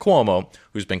according to Cuomo,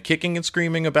 who's been kicking and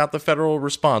screaming about the federal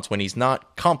response when he's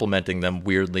not complimenting them,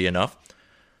 weirdly enough,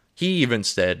 he even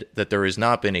said that there has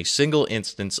not been a single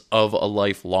instance of a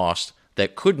life lost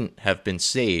that couldn't have been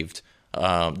saved,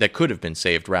 that could have been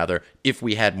saved, rather, if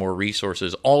we had more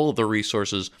resources. All of the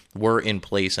resources were in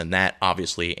place, and that,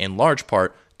 obviously, in large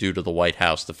part, due to the White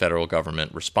House, the federal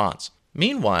government response.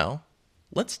 Meanwhile,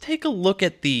 let's take a look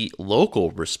at the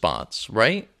local response,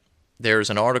 right? There's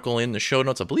an article in the show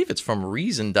notes, I believe it's from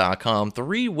Reason.com,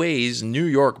 3 ways New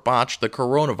York botched the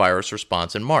coronavirus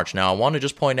response in March. Now, I want to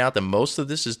just point out that most of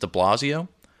this is de Blasio,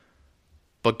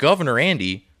 but Governor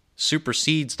Andy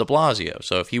supersedes de Blasio.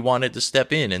 So if he wanted to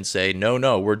step in and say,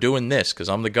 no, we're doing this because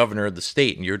I'm the governor of the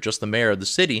state and you're just the mayor of the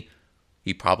city,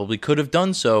 he probably could have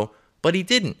done so, but he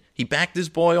didn't. He backed his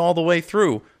boy all the way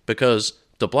through because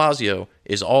de Blasio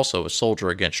is also a soldier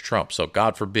against Trump, so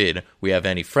God forbid we have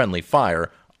any friendly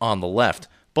fire on the left.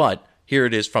 But here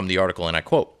it is from the article, and I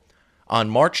quote, on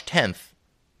March 10th,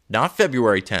 not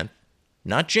February 10th,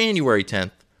 not January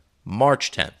 10th,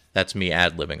 March 10th, that's me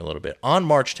ad-libbing a little bit, on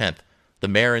March 10th, the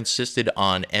mayor insisted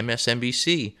on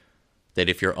MSNBC that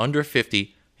if you're under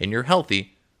 50 and you're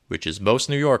healthy, which is most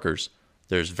New Yorkers,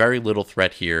 there's very little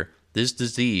threat here. This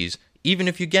disease, even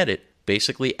if you get it,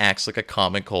 basically acts like a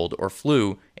common cold or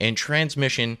flu, and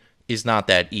transmission is not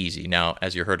that easy. Now,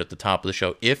 as you heard at the top of the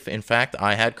show, if, in fact,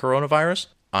 I had coronavirus,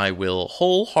 I will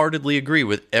wholeheartedly agree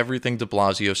with everything de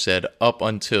Blasio said up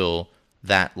until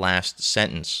that last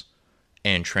sentence.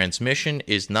 And transmission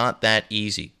is not that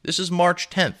easy. This is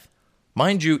March 10th.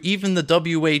 Mind you, even the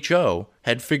WHO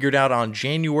had figured out on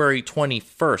January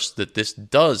 21st that this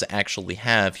does actually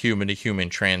have human-to-human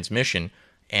transmission.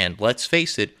 And let's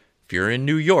face it, if you're in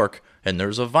New York and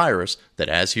there's a virus that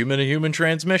has human-to-human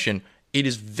transmission, it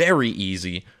is very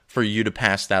easy for you to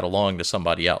pass that along to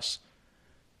somebody else.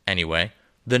 Anyway,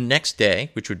 the next day,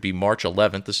 which would be March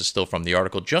 11th, this is still from the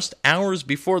article, just hours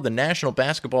before the National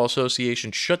Basketball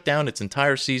Association shut down its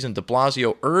entire season, de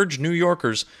Blasio urged New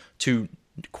Yorkers to,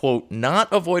 quote,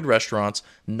 not avoid restaurants,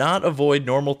 not avoid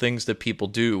normal things that people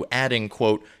do, adding,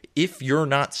 quote, if you're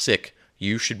not sick,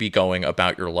 you should be going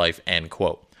about your life, end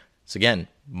quote. So again,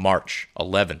 March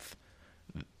 11th.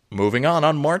 Moving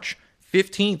on March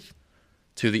 15th,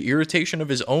 to the irritation of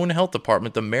his own health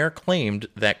department, the mayor claimed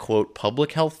that, quote,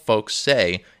 public health folks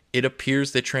say it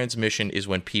appears that transmission is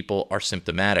when people are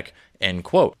symptomatic, end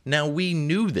quote. Now, we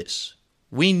knew this.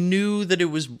 We knew that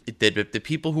that the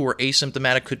people who were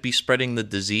asymptomatic could be spreading the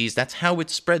disease. That's how it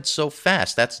spread so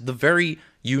fast. That's the very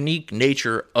unique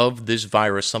nature of this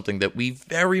virus, something that we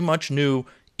very much knew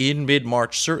in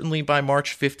mid-March, certainly by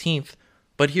March 15th.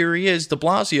 But here he is, de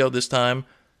Blasio this time,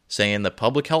 saying that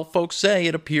public health folks say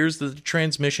it appears that the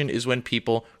transmission is when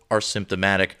people are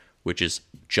symptomatic, which is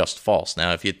just false.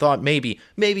 Now, if you thought maybe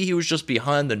he was just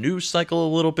behind the news cycle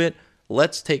a little bit,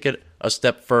 let's take it a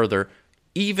step further.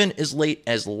 Even as late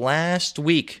as last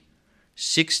week,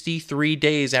 63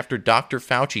 days after Dr.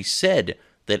 Fauci said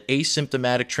that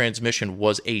asymptomatic transmission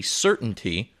was a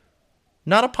certainty,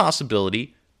 not a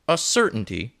possibility, a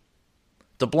certainty,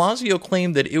 de Blasio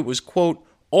claimed that it was, quote,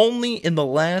 only in the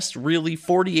last really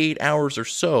 48 hours or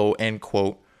so, end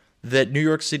quote, that New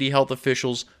York City health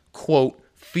officials, quote,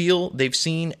 feel they've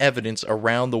seen evidence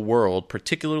around the world,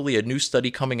 particularly a new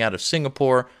study coming out of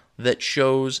Singapore, that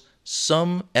shows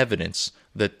some evidence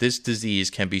that this disease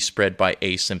can be spread by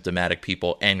asymptomatic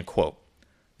people, end quote.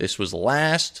 This was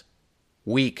last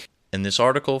week, and this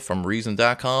article from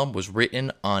Reason.com was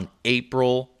written on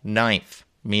April 9th,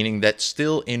 meaning that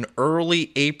still in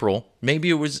early April, maybe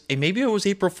it was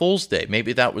April Fool's Day.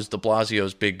 Maybe that was de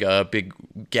Blasio's big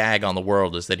gag on the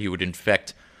world, is that he would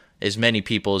infect as many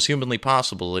people as humanly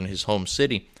possible in his home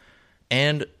city.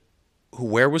 And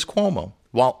where was Cuomo?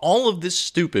 While all of this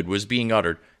stupid was being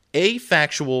uttered, a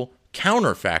factual,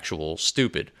 counterfactual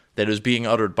stupid that is being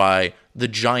uttered by the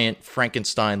giant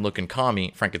Frankenstein-looking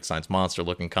commie, Frankenstein's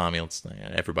monster-looking commie.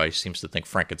 Everybody seems to think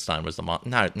Frankenstein was the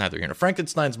neither here nor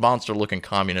Frankenstein's monster-looking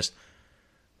communist.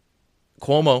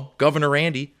 Cuomo, Governor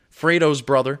Andy, Fredo's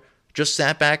brother, just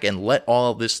sat back and let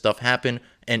all of this stuff happen,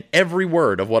 and every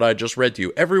word of what I just read to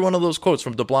you, every one of those quotes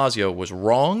from de Blasio was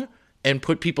wrong and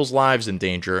put people's lives in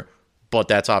danger, but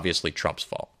that's obviously Trump's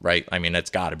fault, right? I mean, that's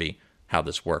got to be how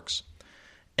this works.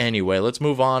 Anyway, let's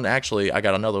move on. Actually, I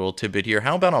got another little tidbit here.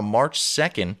 How about on March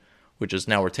 2nd, which is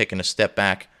now we're taking a step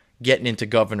back, getting into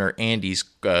Governor Andy's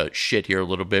shit here a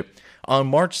little bit. On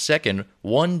March 2nd,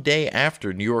 one day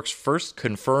after New York's first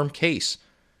confirmed case,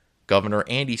 Governor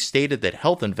Andy stated that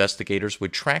health investigators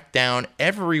would track down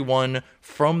everyone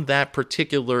from that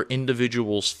particular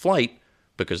individual's flight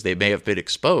because they may have been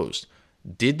exposed.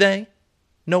 Did they?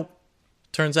 Nope.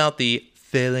 Turns out the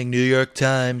failing New York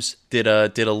Times did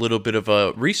a little bit of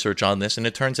a research on this, and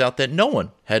it turns out that no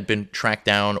one had been tracked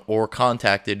down or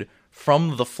contacted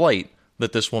from the flight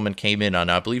that this woman came in on.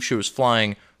 I believe she was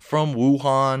flying from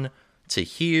Wuhan to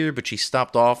here, but she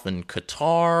stopped off in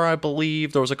Qatar, I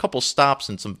believe. There was a couple stops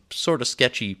in some sort of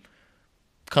sketchy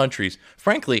countries.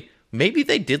 Frankly, maybe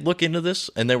they did look into this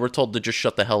and they were told to just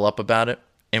shut the hell up about it,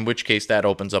 in which case that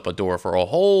opens up a door for a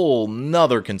whole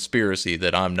nother conspiracy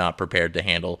that I'm not prepared to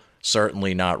handle,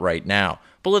 certainly not right now.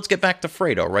 But let's get back to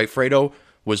Fredo, right? Fredo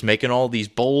was making all these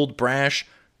bold, brash,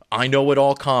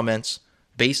 I-know-it-all comments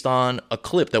based on a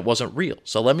clip that wasn't real.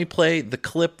 So let me play the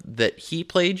clip that he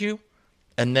played you,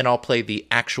 and then I'll play the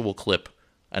actual clip,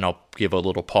 and I'll give a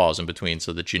little pause in between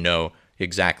so that you know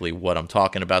exactly what I'm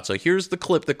talking about. So here's the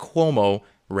clip that Cuomo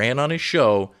ran on his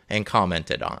show and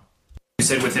commented on. You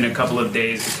said within a couple of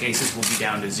days the cases will be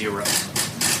down to zero.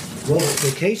 Well,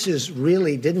 the cases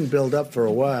really didn't build up for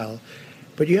a while,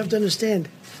 but you have to understand,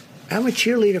 I'm a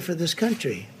cheerleader for this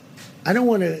country. I don't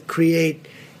want to create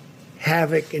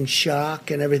havoc and shock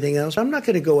and everything else. I'm not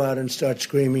going to go out and start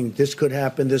screaming, this could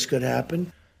happen, this could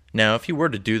happen. Now, if you were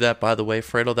to do that, by the way,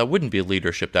 Fredo, that wouldn't be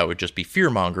leadership. That would just be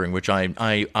fear-mongering, which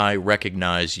I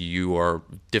recognize you are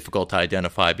difficult to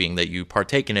identify, being that you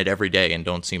partake in it every day and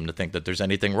don't seem to think that there's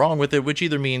anything wrong with it, which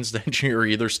either means that you're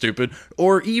either stupid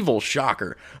or evil.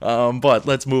 Shocker. But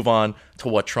let's move on to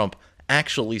what Trump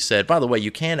actually said. By the way, you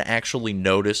can actually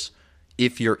notice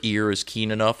if your ear is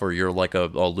keen enough or you're like a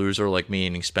loser like me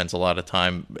and he spends a lot of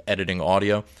time editing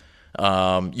audio.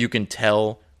 You can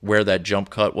tell where that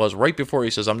jump cut was. Right before he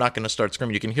says, I'm not going to start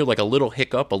screaming, you can hear like a little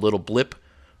hiccup, a little blip.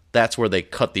 That's where they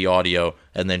cut the audio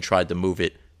and then tried to move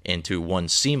it into one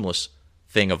seamless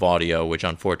thing of audio, which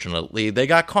unfortunately they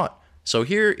got caught. So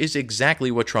here is exactly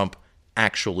what Trump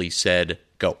actually said.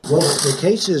 Go. Well, the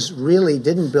cases really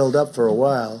didn't build up for a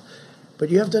while, but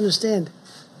you have to understand,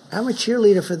 I'm a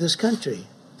cheerleader for this country.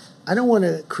 I don't want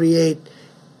to create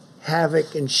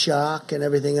havoc and shock and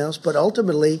everything else, but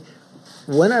ultimately,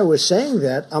 when I was saying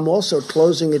that, I'm also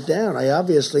closing it down. I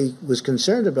obviously was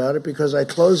concerned about it because I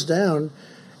closed down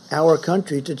our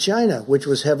country to China, which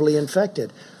was heavily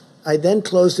infected. I then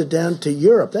closed it down to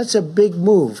Europe. That's a big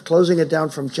move, closing it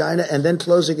down from China and then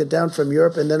closing it down from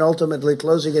Europe and then ultimately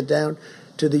closing it down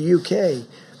to the UK.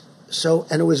 So,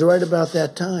 and it was right about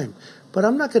that time. But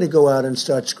I'm not going to go out and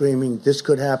start screaming, this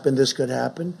could happen, this could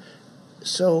happen.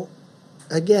 So,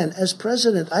 again, as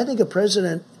president, I think a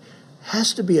president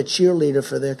has to be a cheerleader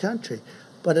for their country.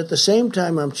 But at the same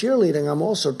time I'm cheerleading, I'm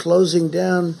also closing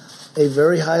down a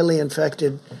very highly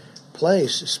infected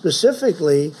place,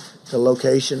 specifically the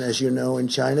location, as you know, in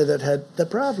China that had the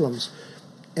problems.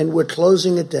 And we're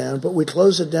closing it down, but we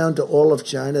close it down to all of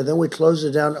China, then we close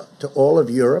it down to all of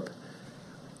Europe.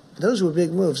 Those were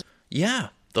big moves. Yeah,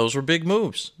 those were big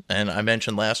moves. And I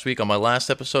mentioned last week on my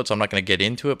last episode, so I'm not going to get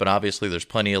into it, but obviously there's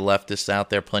plenty of leftists out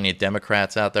there, plenty of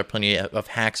Democrats out there, plenty of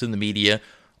hacks in the media,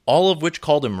 all of which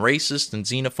called him racist and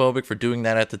xenophobic for doing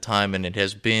that at the time, and it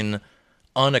has been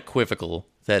unequivocal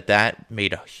that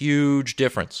made a huge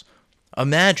difference.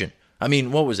 Imagine, I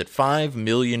mean, what was it, 5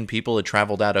 million people had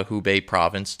traveled out of Hubei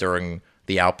province during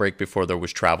the outbreak before there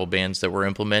was travel bans that were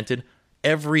implemented.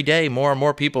 Every day, more and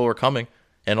more people were coming,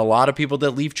 and a lot of people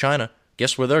that leave China,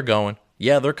 guess where they're going?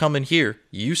 Yeah, they're coming here.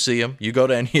 You see them. You go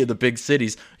to any of the big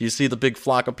cities, you see the big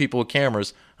flock of people with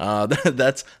cameras.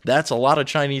 That's a lot of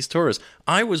Chinese tourists.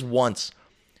 I was once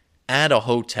at a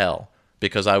hotel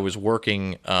because I was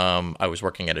working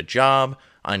at a job.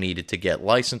 I needed to get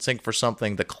licensing for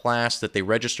something. The class that they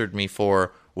registered me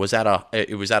for was at a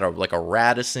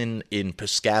Radisson in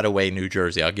Piscataway, New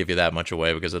Jersey. I'll give you that much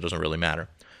away because it doesn't really matter.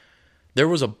 There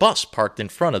was a bus parked in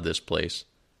front of this place,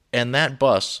 and that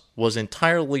bus was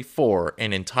entirely for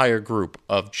an entire group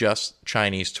of just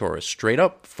Chinese tourists. Straight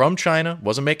up from China,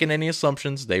 wasn't making any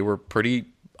assumptions. They were pretty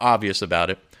obvious about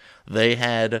it. They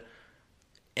had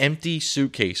empty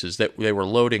suitcases that they were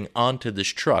loading onto this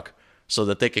truck so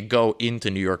that they could go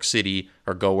into New York City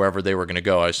or go wherever they were going to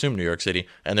go, I assume New York City,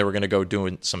 and they were going to go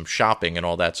doing some shopping and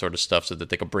all that sort of stuff so that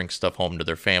they could bring stuff home to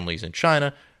their families in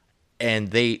China.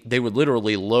 And they would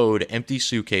literally load empty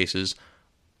suitcases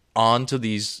onto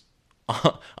these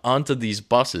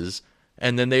buses,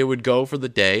 and then they would go for the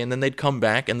day, and then they'd come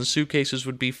back, and the suitcases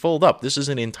would be filled up. This is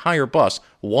an entire bus,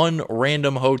 one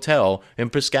random hotel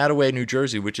in Piscataway, New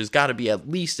Jersey, which has got to be at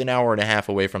least an hour and a half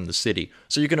away from the city.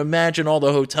 So you can imagine all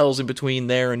the hotels in between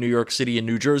there in New York City and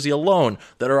New Jersey alone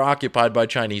that are occupied by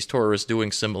Chinese tourists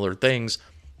doing similar things.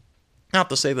 Not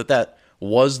to say that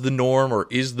was the norm or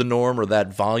is the norm or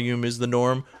that volume is the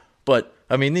norm, but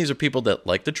I mean, these are people that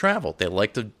like to travel. They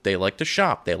like to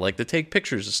shop. They like to take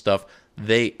pictures of stuff.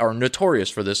 They are notorious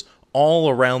for this all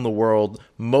around the world.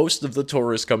 Most of the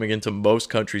tourists coming into most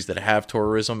countries that have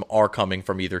tourism are coming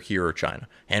from either here or China.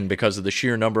 And because of the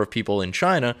sheer number of people in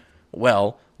China,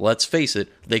 well, let's face it,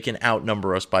 they can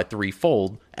outnumber us by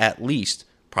threefold, at least,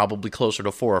 probably closer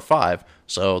to 4 or 5.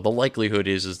 So the likelihood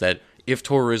is that if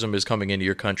tourism is coming into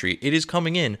your country, it is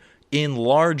coming in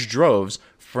large droves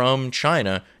from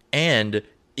China, and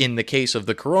in the case of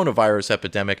the coronavirus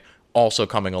epidemic, also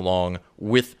coming along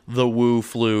with the Wu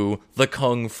flu, the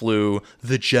Kung flu,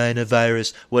 the China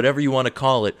virus, whatever you want to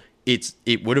call it.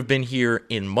 It would have been here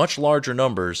in much larger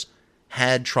numbers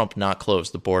had Trump not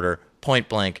closed the border, point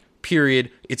blank,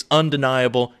 period. It's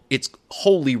undeniable. It's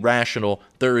wholly rational.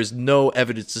 There is no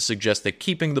evidence to suggest that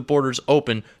keeping the borders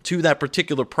open to that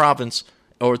particular province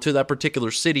or to that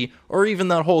particular city or even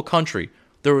that whole country,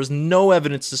 there was no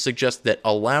evidence to suggest that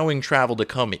allowing travel to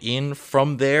come in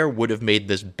from there would have made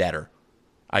this better.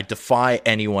 I defy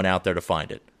anyone out there to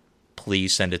find it.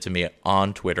 Please send it to me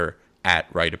on Twitter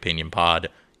at RightOpinionPod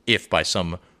if by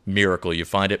some miracle you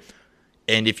find it.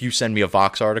 And if you send me a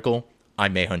Vox article, I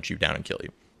may hunt you down and kill you.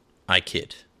 I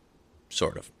kid.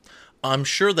 Sort of. I'm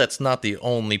sure that's not the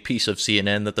only piece of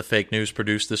CNN that the fake news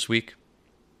produced this week.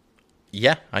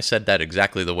 Yeah, I said that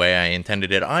exactly the way I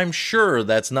intended it. I'm sure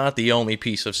that's not the only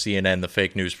piece of CNN the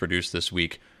fake news produced this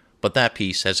week, but that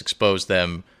piece has exposed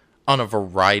them on a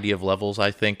variety of levels, I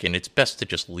think, and it's best to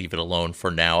just leave it alone for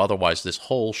now. Otherwise, this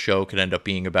whole show could end up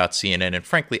being about CNN, and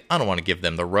frankly, I don't want to give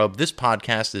them the rub. This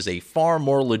podcast is a far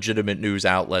more legitimate news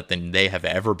outlet than they have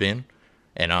ever been,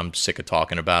 and I'm sick of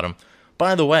talking about them.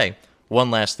 By the way, one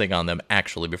last thing on them,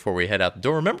 actually, before we head out the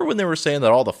door. Remember when they were saying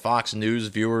that all the Fox News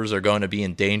viewers are going to be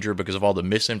in danger because of all the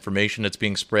misinformation that's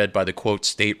being spread by the, quote,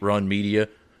 state-run media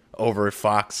over at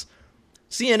Fox?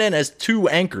 CNN has 2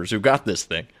 anchors who got this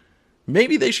thing.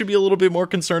 Maybe they should be a little bit more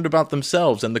concerned about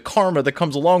themselves and the karma that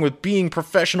comes along with being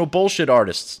professional bullshit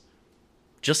artists.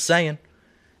 Just saying.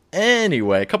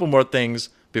 Anyway, a couple more things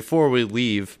before we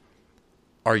leave.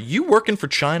 Are you working for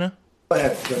China?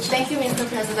 Thank you, Mr.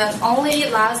 President. Only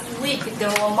last week, there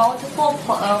were multiple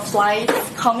flights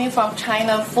coming from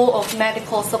China full of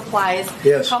medical supplies.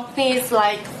 Yes. Companies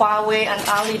like Huawei and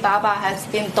Alibaba has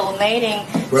been donating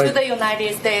to the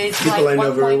United States People like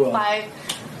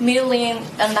 1.5 million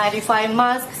N95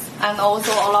 masks and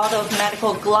also a lot of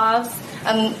medical gloves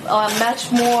and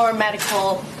much more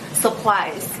medical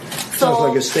supplies. Sounds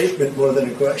like a statement more than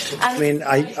a question. I mean,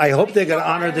 I hope they're going to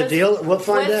honor the deal. We'll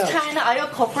find out. With China, are you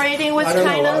cooperating with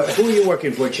China? Know. Who are you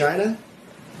working for, China?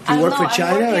 Do you work for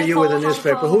China or are you with a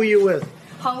newspaper? Who are you with?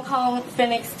 Hong Kong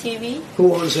Phoenix TV.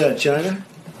 Who owns that? China?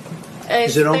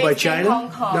 Is it owned by China?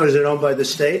 Hong Kong. No, is it owned by the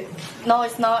state? No,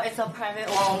 it's not. It's a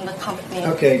private-owned company.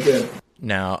 Okay, good.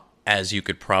 Now, as you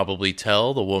could probably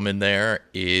tell, the woman there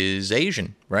is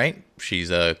Asian, right?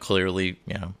 She's clearly,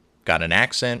 got an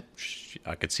accent.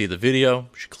 I could see the video.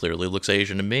 She clearly looks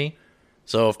Asian to me.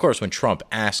 So, of course, when Trump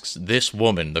asks this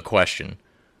woman the question,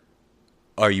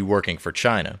 are you working for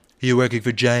China? Are you working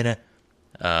for China?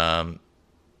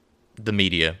 The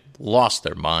media lost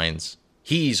their minds.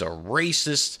 He's a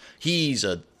racist. He's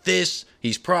a this.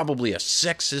 He's probably a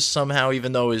sexist somehow,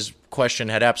 even though his question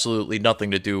had absolutely nothing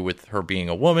to do with her being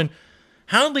a woman.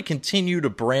 How they continue to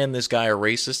brand this guy a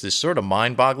racist is sort of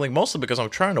mind-boggling, mostly because I'm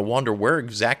trying to wonder where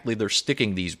exactly they're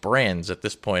sticking these brands at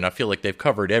this point. I feel like they've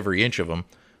covered every inch of them.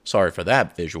 Sorry for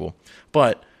that visual.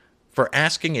 But for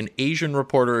asking an Asian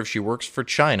reporter if she works for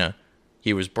China,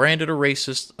 he was branded a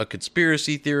racist, a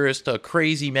conspiracy theorist, a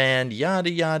crazy man, yada,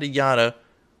 yada, yada.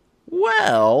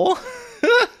 Well,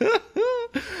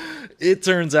 it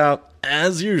turns out,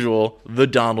 as usual, the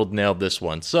Donald nailed this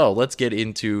one. So let's get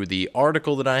into the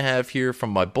article that I have here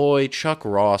from my boy Chuck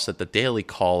Ross at the Daily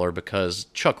Caller, because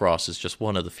Chuck Ross is just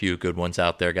one of the few good ones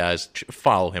out there, guys.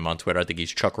 Follow him on Twitter. I think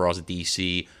he's Chuck Ross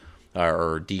DC,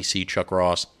 or DC Chuck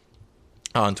Ross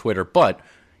on Twitter. But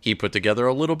he put together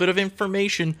a little bit of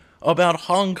information about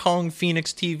Hong Kong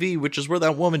Phoenix TV, which is where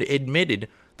that woman admitted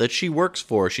that she works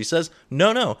for. She says,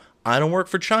 no, I don't work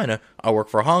for China. I work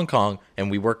for Hong Kong, and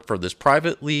we work for this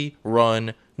privately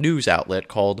run news outlet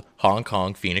called Hong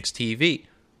Kong Phoenix TV.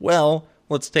 Well,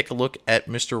 let's take a look at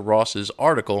Mr. Ross's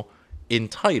article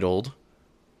entitled,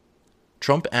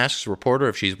 Trump asks reporter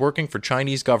if she's working for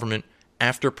Chinese government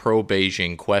after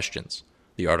pro-Beijing questions.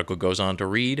 The article goes on to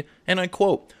read, and I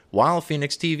quote, while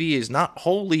Phoenix TV is not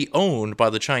wholly owned by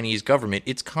the Chinese government,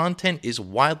 its content is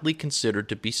widely considered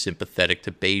to be sympathetic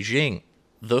to Beijing.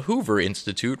 The Hoover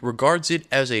Institute regards it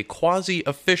as a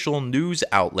quasi-official news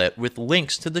outlet with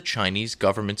links to the Chinese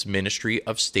government's Ministry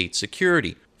of State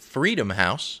Security. Freedom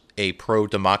House, a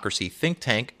pro-democracy think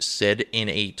tank, said in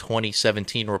a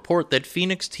 2017 report that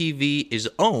Phoenix TV is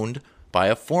owned by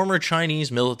a former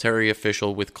Chinese military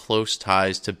official with close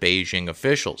ties to Beijing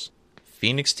officials.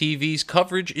 Phoenix TV's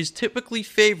coverage is typically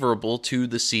favorable to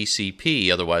the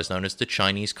CCP, otherwise known as the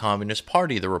Chinese Communist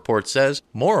Party, the report says.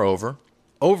 Moreover,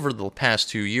 over the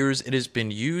past 2 years, it has been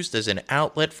used as an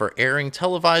outlet for airing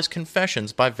televised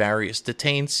confessions by various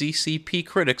detained CCP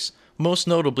critics, most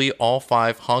notably all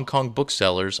 5 Hong Kong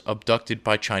booksellers abducted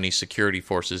by Chinese security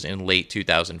forces in late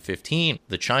 2015.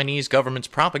 The Chinese government's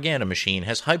propaganda machine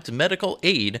has hyped medical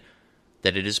aid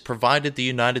that it has provided the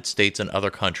United States and other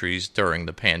countries during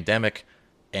the pandemic,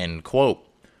 end quote.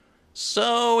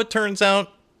 So it turns out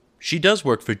she does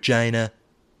work for China,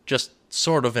 just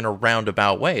sort of in a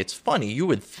roundabout way. It's funny, you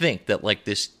would think that like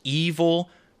this evil,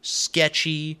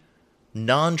 sketchy,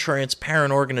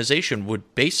 non-transparent organization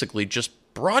would basically just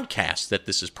broadcast that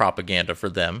this is propaganda for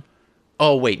them.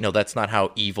 Oh wait, no, that's not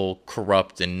how evil,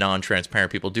 corrupt, and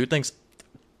non-transparent people do things.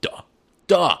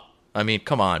 Duh. I mean,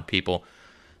 come on, people.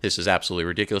 This is absolutely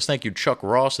ridiculous. Thank you, Chuck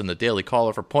Ross and the Daily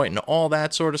Caller, for pointing all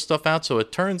that sort of stuff out. So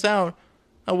it turns out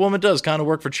a woman does kind of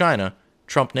work for China.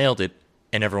 Trump nailed it.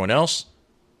 And everyone else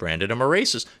branded him a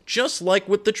racist. Just like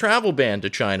with the travel ban to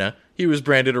China, he was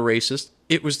branded a racist.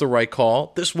 It was the right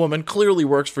call. This woman clearly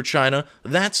works for China.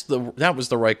 That was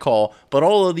the right call. But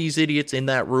all of these idiots in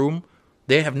that room,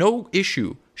 they have no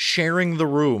issue sharing the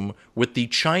room with the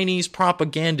Chinese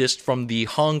propagandist from the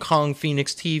Hong Kong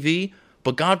Phoenix TV.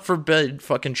 But God forbid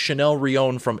fucking Chanel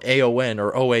Rion from AON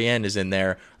or OAN is in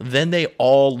there, then they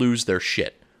all lose their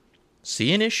shit.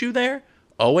 See an issue there?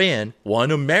 OAN,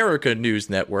 One America News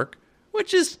Network,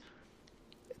 which is,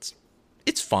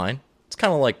 it's fine. It's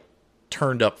kind of like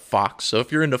turned up Fox. So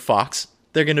if you're into Fox,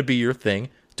 they're going to be your thing.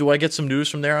 Do I get some news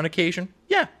from there on occasion?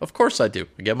 Yeah, of course I do.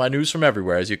 I get my news from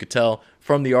everywhere, as you could tell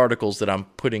from the articles that I'm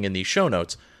putting in these show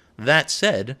notes. That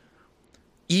said,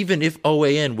 even if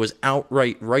OAN was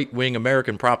outright right-wing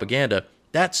American propaganda,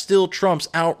 that still trumps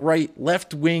outright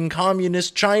left-wing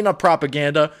communist China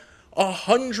propaganda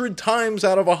 100 times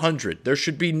out of 100. There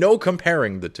should be no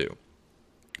comparing the two.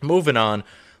 Moving on,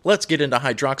 let's get into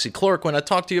hydroxychloroquine. I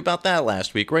talked to you about that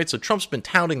last week, right? So Trump's been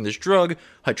touting this drug,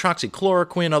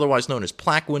 hydroxychloroquine, otherwise known as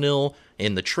Plaquenil,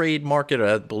 in the trade market.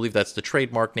 I believe that's the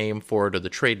trademark name for it, or the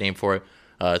trade name for it.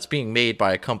 It's being made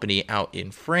by a company out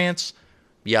in France.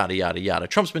 Yada, yada, yada.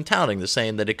 Trump's been touting this,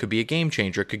 saying that it could be a game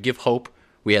changer. It could give hope.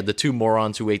 We had the 2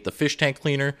 morons who ate the fish tank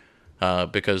cleaner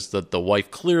because the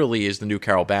wife clearly is the new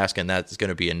Carol Baskin. That's going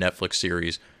to be a Netflix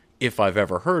series if I've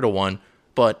ever heard of one.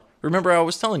 But Remember, I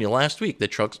was telling you last week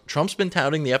that Trump's been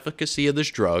touting the efficacy of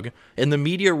this drug, and the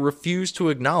media refused to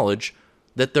acknowledge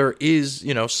that there is,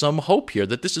 some hope here,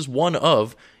 that this is one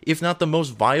of, if not the most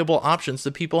viable options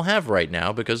that people have right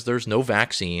now, because there's no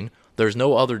vaccine, there's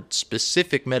no other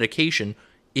specific medication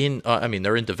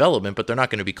they're in development, but they're not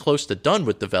going to be close to done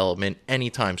with development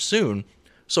anytime soon.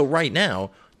 So right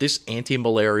now, this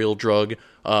anti-malarial drug,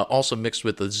 also mixed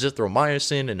with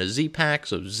azithromycin and a Z-Pak,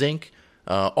 so zinc,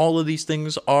 all of these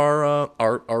things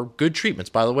are good treatments.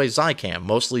 By the way, Zicam,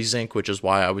 mostly zinc, which is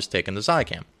why I was taking the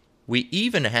Zicam. We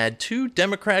even had 2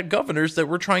 Democrat governors that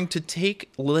were trying to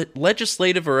take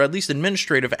legislative or at least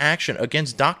administrative action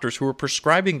against doctors who were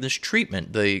prescribing this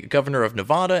treatment. The governor of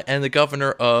Nevada and the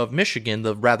governor of Michigan,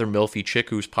 the rather milfy chick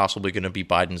who's possibly going to be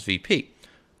Biden's VP.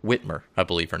 Whitmer, I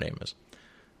believe her name is.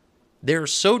 They're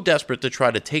so desperate to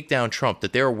try to take down Trump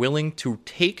that they're willing to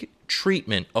take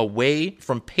treatment away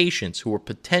from patients who are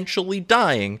potentially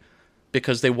dying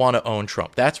because they want to own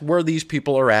Trump. That's where these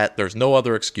people are at. There's no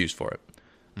other excuse for it.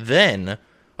 Then,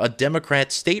 a Democrat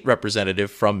state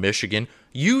representative from Michigan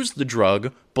used the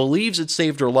drug, believes it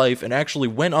saved her life, and actually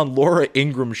went on Laura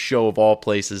Ingram's show of all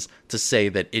places to say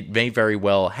that it may very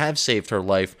well have saved her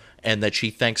life and that she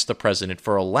thanks the president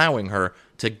for allowing her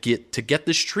to get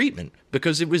this treatment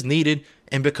because it was needed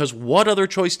and because what other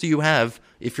choice do you have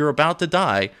if you're about to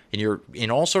die and you're in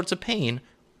all sorts of pain?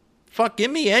 Fuck,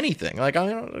 give me anything. Like,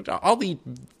 I'll eat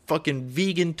fucking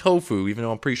vegan tofu, even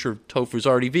though I'm pretty sure tofu's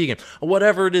already vegan.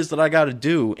 Whatever it is that I got to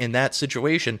do in that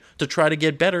situation to try to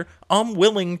get better, I'm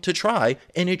willing to try,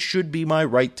 and it should be my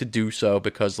right to do so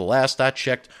because the last I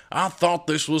checked, I thought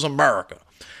this was America.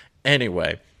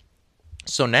 Anyway,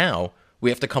 so now we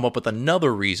have to come up with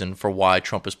another reason for why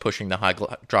Trump is pushing the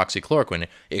hydroxychloroquine.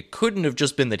 It couldn't have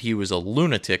just been that he was a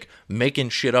lunatic making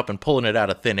shit up and pulling it out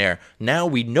of thin air. Now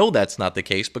we know that's not the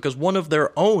case because one of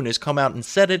their own has come out and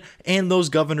said it, and those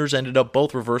governors ended up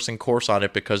both reversing course on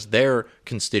it because their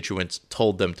constituents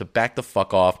told them to back the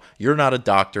fuck off. You're not a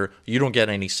doctor. You don't get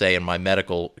any say in my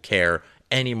medical care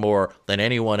any more than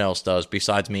anyone else does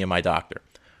besides me and my doctor.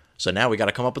 So now we got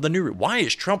to come up with a new... Why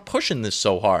is Trump pushing this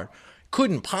so hard?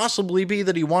 Couldn't possibly be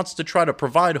that he wants to try to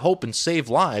provide hope and save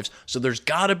lives, so there's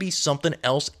got to be something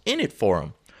else in it for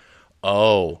him.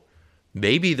 Oh,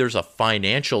 maybe there's a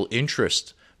financial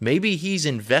interest. Maybe he's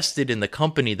invested in the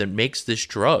company that makes this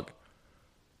drug.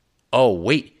 Oh,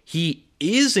 wait, he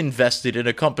is invested in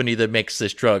a company that makes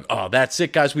this drug. Oh, that's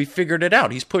it, guys, we figured it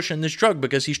out. He's pushing this drug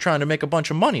because he's trying to make a bunch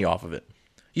of money off of it.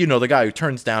 You know, the guy who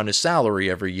turns down his salary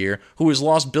every year, who has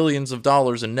lost billions of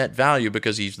dollars in net value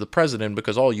because he's the president,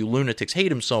 because all you lunatics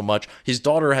hate him so much. His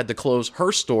daughter had to close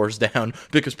her stores down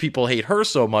because people hate her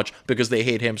so much because they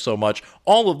hate him so much.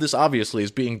 All of this obviously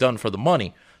is being done for the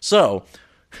money. So,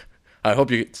 I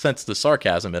hope you sense the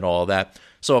sarcasm in all of that.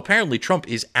 So apparently Trump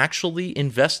is actually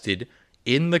invested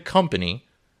in the company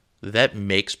that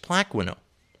makes Plaquenil.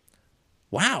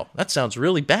 Wow, that sounds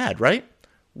really bad, right?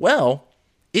 Well,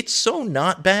 it's so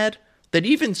not bad that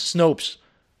even Snopes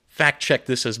fact-checked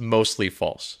this as mostly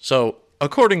false. So,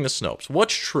 according to Snopes,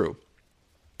 what's true?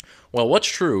 Well, what's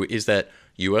true is that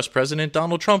U.S. President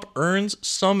Donald Trump earns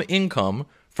some income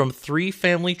from 3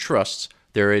 family trusts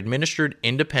that are administered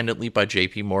independently by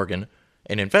J.P. Morgan,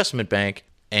 an investment bank,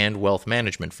 and wealth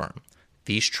management firm.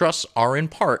 These trusts are in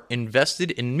part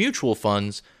invested in mutual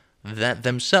funds that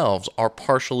themselves are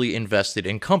partially invested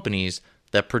in companies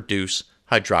that produce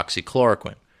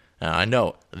hydroxychloroquine. Now, I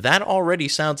know, that already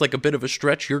sounds like a bit of a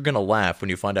stretch. You're going to laugh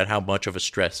when you find out how much of a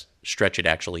stretch it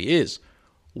actually is.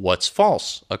 What's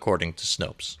false, according to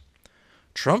Snopes?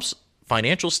 Trump's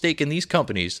financial stake in these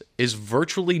companies is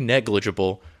virtually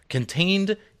negligible,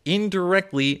 contained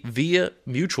indirectly via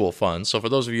mutual funds. So for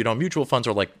those of you who don't know, mutual funds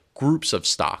are like groups of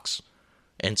stocks.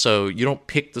 And so you don't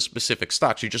pick the specific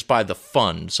stocks, you just buy the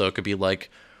fund. So it could be like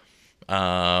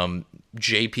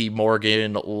JP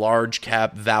Morgan large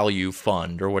cap value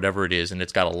fund or whatever it is, and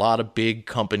it's got a lot of big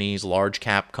companies, large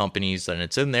cap companies, and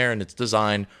it's in there, and it's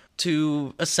designed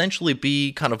to essentially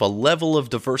be kind of a level of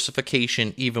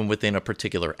diversification even within a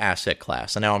particular asset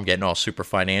class. And now I'm getting all super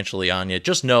financially on you.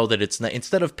 Just know that it's not,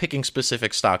 instead of picking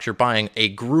specific stocks, you're buying a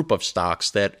group of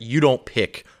stocks that you don't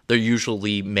pick. They're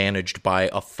usually managed by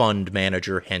a fund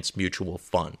manager, hence mutual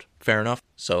fund. Fair enough?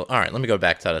 So, all right, let me go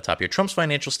back to the top here. Trump's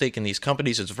financial stake in these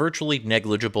companies is virtually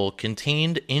negligible,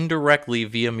 contained indirectly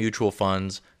via mutual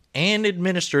funds, and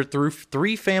administered through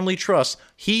 3 family trusts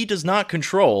he does not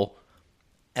control.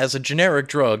 As a generic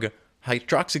drug,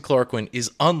 hydroxychloroquine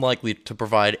is unlikely to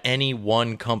provide any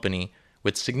one company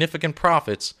with significant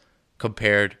profits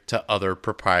compared to other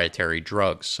proprietary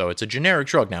drugs. So it's a generic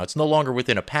drug now. It's no longer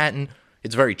within a patent.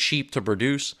 It's very cheap to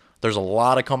produce. There's a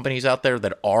lot of companies out there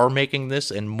that are making this,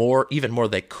 and more, even more,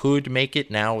 they could make it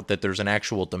now that there's an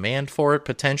actual demand for it,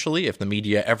 potentially, if the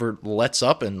media ever lets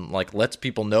up and like lets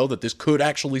people know that this could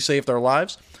actually save their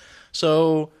lives.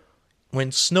 So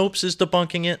when Snopes is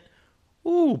debunking it,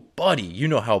 ooh, buddy, you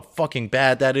know how fucking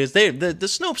bad that is. The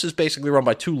Snopes is basically run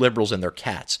by two liberals and their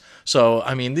cats. So,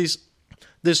 I mean, this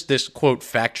quote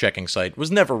fact-checking site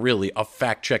was never really a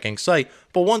fact-checking site,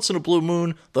 but once in a blue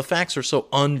moon, the facts are so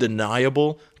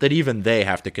undeniable that even they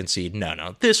have to concede,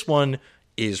 no, this one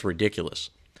is ridiculous.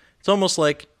 It's almost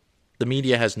like the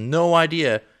media has no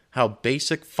idea how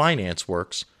basic finance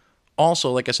works. Also,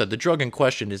 like I said, the drug in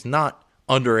question is not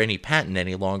under any patent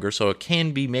any longer, so it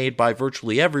can be made by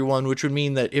virtually everyone, which would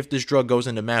mean that if this drug goes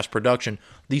into mass production,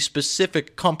 the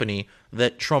specific company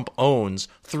that Trump owns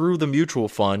through the mutual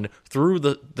fund, through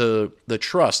the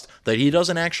trust that he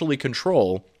doesn't actually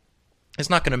control, is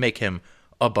not going to make him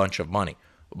a bunch of money.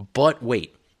 But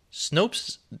wait,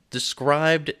 Snopes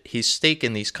described his stake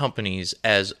in these companies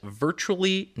as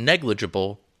virtually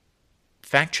negligible.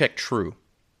 Fact check true.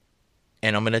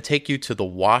 And I'm going to take you to the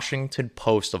Washington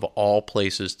Post of all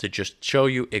places to just show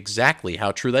you exactly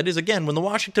how true that is. Again, when the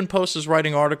Washington Post is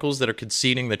writing articles that are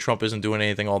conceding that Trump isn't doing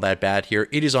anything all that bad here,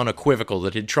 it is unequivocal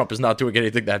that Trump is not doing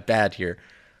anything that bad here.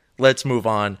 Let's move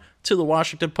on to the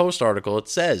Washington Post article. It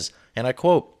says, and I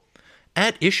quote,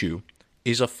 "At issue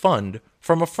is a fund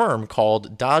from a firm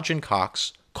called Dodge &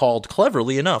 Cox, called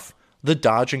cleverly enough, the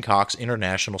Dodge & Cox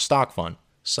International Stock Fund."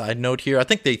 Side note here, I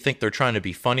think they think they're trying to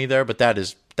be funny there, but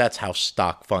that's how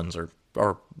stock funds are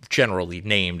generally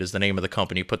named, is the name of the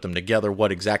company, put them together,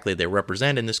 what exactly they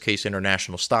represent, in this case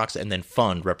international stocks, and then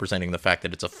fund representing the fact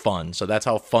that it's a fund. So that's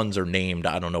how funds are named.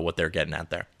 I don't know what they're getting at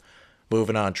there.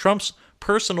 Moving on, Trump's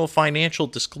personal financial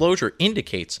disclosure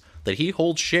indicates that he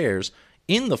holds shares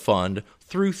in the fund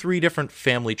through 3 different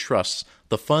family trusts.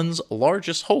 The fund's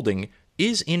largest holding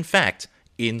is, in fact,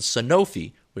 in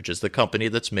Sanofi, which is the company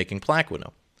that's making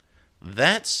Plaquenil.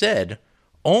 That said,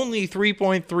 only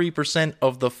 3.3%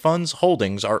 of the fund's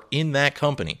holdings are in that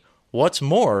company. What's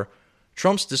more,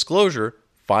 Trump's disclosure,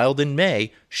 filed in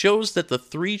May, shows that the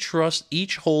 3 trusts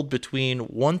each hold between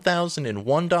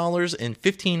 $1,001 and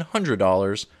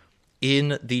 $1,500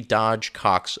 in the Dodge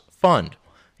Cox Fund.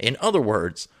 In other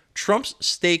words, Trump's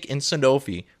stake in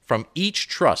Sanofi from each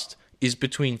trust is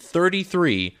between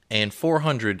 $33 and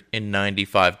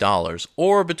 $495,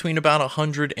 or between about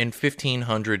 $100 and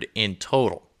 $1,500 in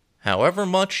total. However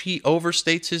much he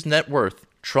overstates his net worth,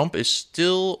 Trump is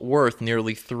still worth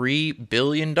nearly $3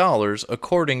 billion,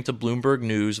 according to Bloomberg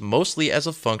News, mostly as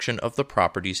a function of the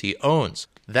properties he owns.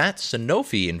 That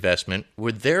Sanofi investment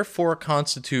would therefore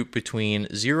constitute between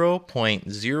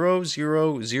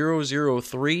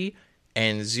 0.00003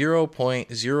 and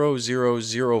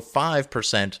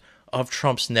 0.0005% of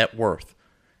Trump's net worth.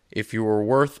 If you were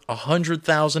worth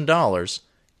 $100,000,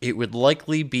 it would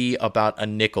likely be about a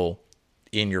nickel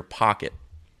in your pocket.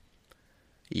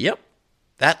 Yep,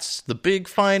 that's the big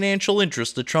financial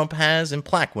interest that Trump has in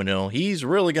Plaquenil. He's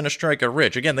really going to strike it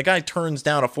rich. Again, the guy turns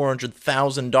down a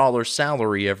 $400,000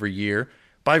 salary every year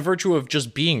by virtue of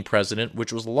just being president,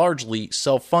 which was largely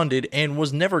self-funded and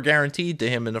was never guaranteed to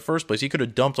him in the first place. He could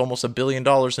have dumped almost $1 billion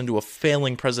into a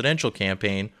failing presidential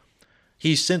campaign.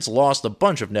 He's since lost a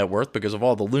bunch of net worth because of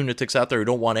all the lunatics out there who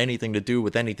don't want anything to do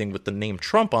with anything with the name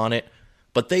Trump on it,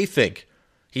 but they think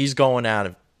he's going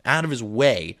out of his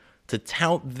way to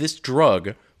tout this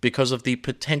drug because of the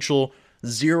potential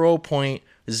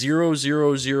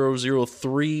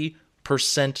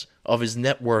 0.00003% of his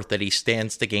net worth that he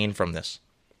stands to gain from this.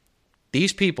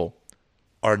 These people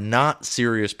are not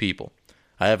serious people.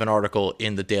 I have an article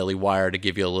in the Daily Wire to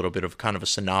give you a little bit of kind of a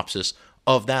synopsis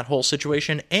of that whole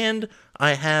situation, and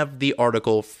I have the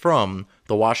article from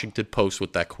the Washington Post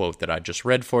with that quote that I just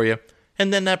read for you.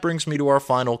 And then that brings me to our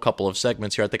final couple of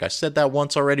segments here. I think I said that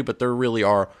once already, but there really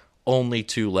are only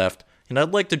 2 left. And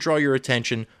I'd like to draw your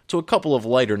attention to a couple of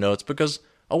lighter notes because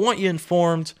I want you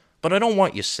informed, but I don't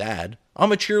want you sad.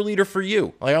 I'm a cheerleader for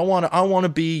you. Like I want to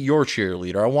be your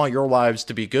cheerleader. I want your lives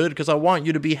to be good because I want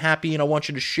you to be happy and I want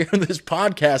you to share this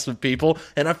podcast with people.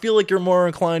 And I feel like you're more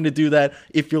inclined to do that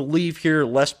if you leave here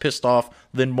less pissed off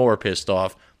than more pissed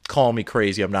off. Call me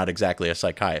crazy. I'm not exactly a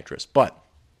psychiatrist, but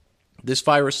this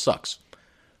virus sucks.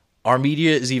 Our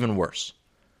media is even worse.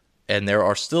 And there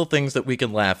are still things that we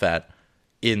can laugh at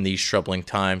in these troubling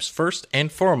times. First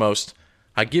and foremost,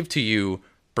 I give to you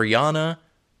Brianna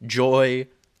Joy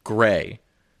Gray.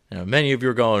 Now, many of you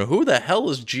are going, who the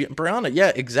hell is Brianna?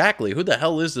 Yeah, exactly. Who the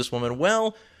hell is this woman?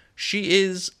 Well, she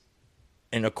is,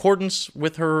 in accordance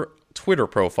with her Twitter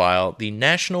profile, the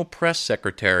National Press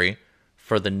Secretary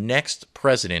for the next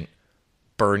president,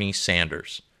 Bernie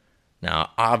Sanders.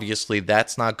 Now, obviously,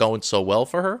 that's not going so well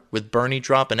for her with Bernie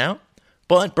dropping out.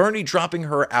 But Bernie dropping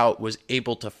her out was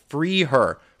able to free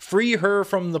her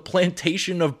from the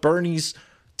plantation of Bernie's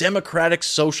democratic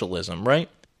socialism, right?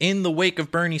 In the wake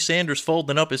of Bernie Sanders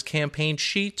folding up his campaign,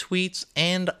 she tweets,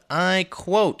 and I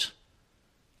quote,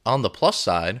 "On the plus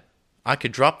side, I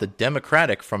could drop the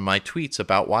democratic from my tweets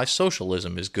about why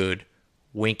socialism is good.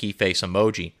 Winky face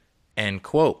emoji." End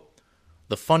quote.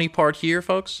 The funny part here,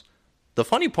 folks, the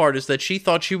funny part is that she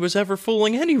thought she was ever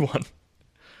fooling anyone.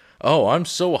 "Oh, I'm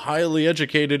so highly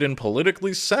educated and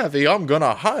politically savvy, I'm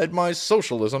gonna hide my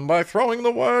socialism by throwing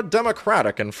the word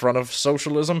democratic in front of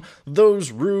socialism. Those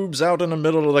rubes out in the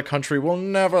middle of the country will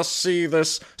never see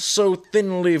this so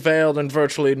thinly veiled and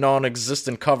virtually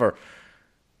non-existent cover."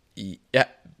 Yeah,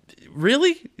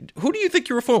 really? Who do you think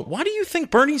you're fooling? Why do you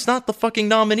think Bernie's not the fucking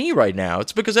nominee right now?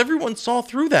 It's because everyone saw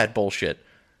through that bullshit.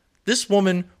 This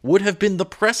woman would have been the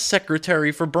press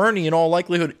secretary for Bernie in all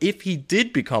likelihood if he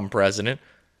did become president.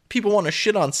 People want to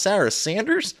shit on Sarah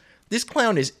Sanders? This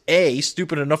clown is A,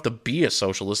 stupid enough to be a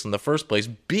socialist in the first place,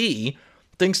 B,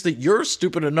 thinks that you're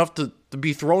stupid enough to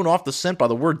be thrown off the scent by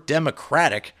the word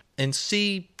democratic, and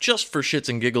C, just for shits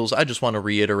and giggles, I just want to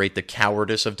reiterate the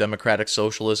cowardice of democratic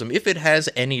socialism. If it has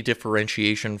any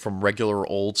differentiation from regular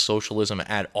old socialism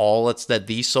at all, it's that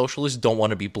these socialists don't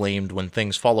want to be blamed when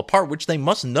things fall apart, which they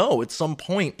must know at some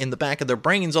point in the back of their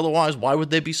brains. Otherwise, why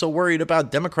would they be so worried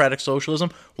about democratic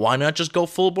socialism? Why not just go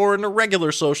full bore into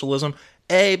regular socialism?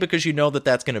 A, because you know that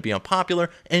that's going to be unpopular,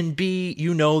 and B,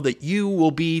 you know that you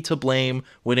will be to blame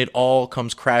when it all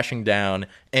comes crashing down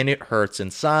and it hurts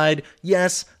inside.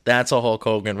 Yes, that's a Hulk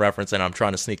Hogan reference, and I'm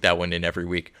trying to sneak that one in every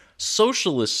week.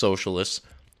 Socialists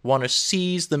want to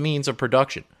seize the means of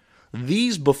production.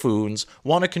 These buffoons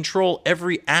want to control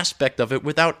every aspect of it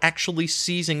without actually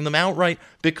seizing them outright,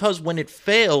 because when it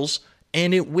fails,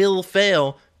 and it will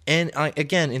fail, and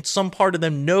again, in some part of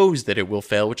them knows that it will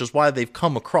fail, which is why they've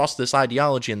come across this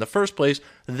ideology in the first place,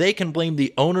 they can blame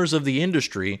the owners of the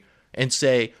industry and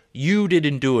say, you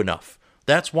didn't do enough.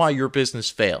 That's why your business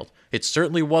failed. It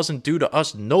certainly wasn't due to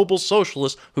us noble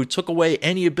socialists who took away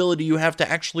any ability you have to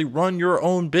actually run your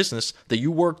own business that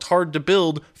you worked hard to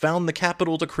build, found the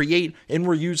capital to create, and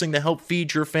were using to help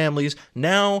feed your families.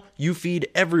 Now you feed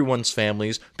everyone's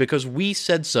families because we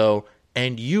said so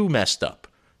and you messed up.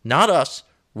 Not us.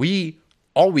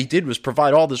 All we did was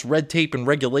provide all this red tape and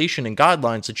regulation and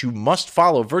guidelines that you must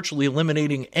follow, virtually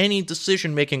eliminating any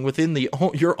decision making within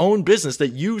your own business that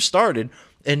you started.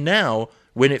 And now,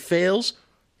 when it fails,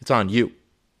 it's on you.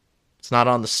 It's not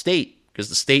on the state, because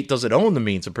the state doesn't own the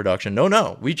means of production.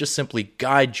 No, we just simply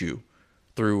guide you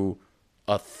through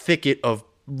a thicket of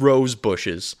rose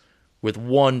bushes with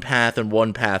one path and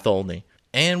one path only.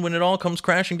 And when it all comes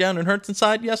crashing down and hurts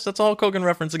inside, yes, that's all Kogan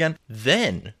reference again,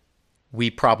 then we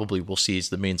probably will seize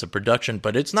the means of production,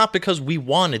 but it's not because we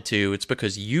wanted to, it's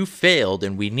because you failed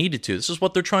and we needed to. This is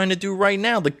what they're trying to do right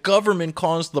now. The government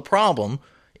caused the problem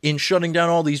in shutting down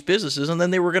all these businesses, and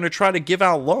then they were going to try to give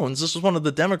out loans. This is one of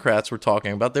the Democrats we're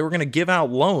talking about. They were going to give out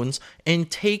loans and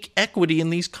take equity in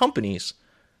these companies.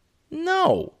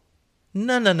 No.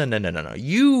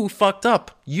 You fucked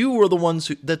up. You were the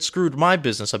ones that screwed my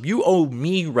business up. You owe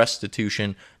me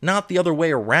restitution, not the other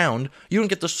way around. You don't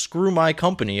get to screw my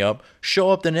company up,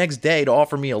 show up the next day to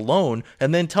offer me a loan,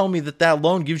 and then tell me that that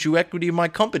loan gives you equity in my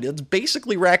company. That's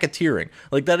basically racketeering.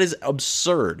 Like, that is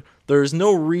absurd. There is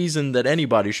no reason that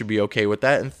anybody should be okay with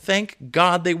that, and thank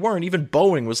God they weren't. Even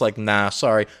Boeing was like, nah,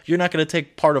 sorry, you're not going to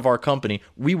take part of our company.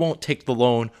 We won't take the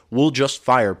loan. We'll just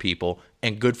fire people,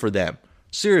 and good for them.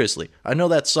 Seriously, I know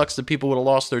that sucks that people would have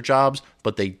lost their jobs,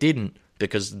 but they didn't,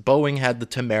 because Boeing had the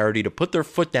temerity to put their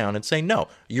foot down and say, no,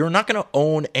 you're not going to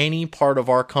own any part of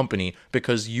our company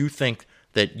because you think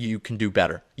that you can do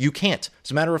better. You can't.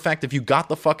 As a matter of fact, if you got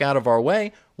the fuck out of our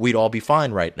way, we'd all be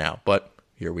fine right now, but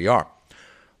here we are.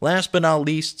 Last but not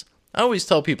least, I always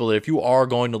tell people that if you are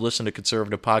going to listen to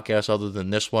conservative podcasts other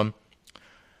than this one,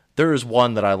 there is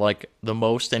one that I like the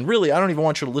most, and really, I don't even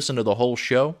want you to listen to the whole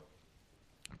show,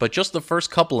 but just the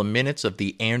first couple of minutes of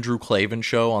the Andrew Klavan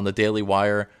show on the Daily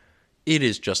Wire, it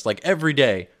is just like every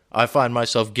day I find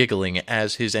myself giggling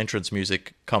as his entrance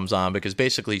music comes on, because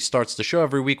basically he starts the show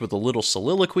every week with a little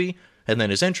soliloquy, and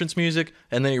then his entrance music,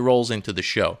 and then he rolls into the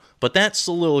show. But that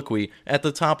soliloquy at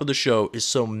the top of the show is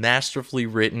so masterfully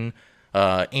written.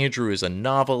 Andrew is a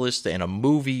novelist and a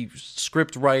movie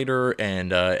script writer,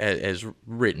 and has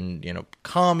written,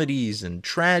 comedies and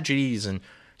tragedies, and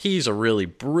he's a really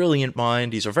brilliant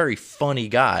mind. He's a very funny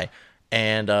guy,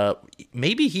 and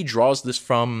maybe he draws this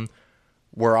from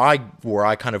where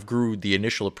I kind of grew the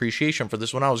initial appreciation for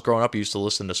this. When I was growing up, I used to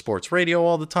listen to sports radio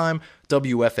all the time.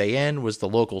 WFAN was the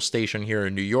local station here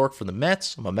in New York for the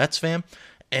Mets. I'm a Mets fan.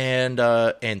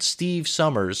 And Steve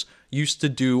Summers used to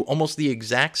do almost the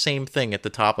exact same thing at the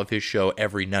top of his show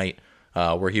every night,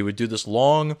 where he would do this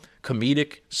long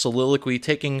comedic soliloquy,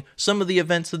 taking some of the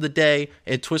events of the day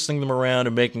and twisting them around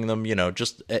and making them,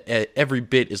 just every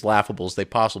bit as laughable as they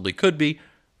possibly could be.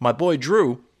 My boy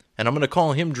Drew, and I'm going to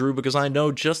call him Drew because I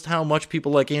know just how much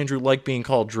people like Andrew like being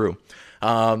called Drew,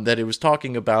 that it was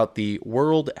talking about the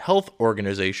World Health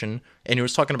Organization, and he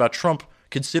was talking about Trump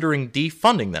considering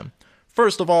defunding them.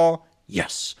 First of all,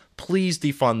 yes, please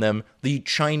defund them. The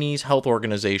Chinese health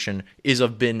organization has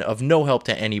been of no help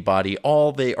to anybody.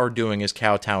 All they are doing is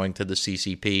kowtowing to the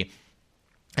CCP.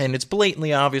 And it's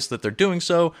blatantly obvious that they're doing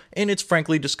so, and it's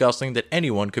frankly disgusting that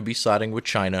anyone could be siding with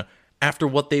China after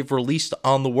what they've released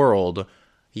on the world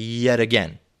yet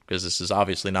again. Because this is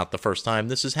obviously not the first time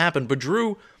this has happened, but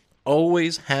Drew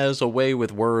always has a way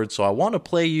with words, so I want to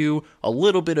play you a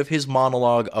little bit of his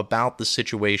monologue about the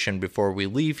situation before we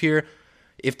leave here.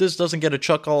 If this doesn't get a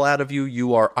chuckle out of you,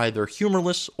 you are either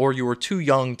humorless or you are too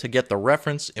young to get the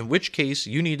reference, in which case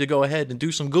you need to go ahead and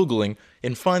do some Googling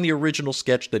and find the original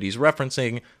sketch that he's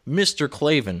referencing. Mr.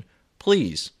 Klavan,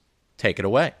 please take it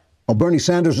away. Well, Bernie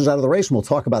Sanders is out of the race, and we'll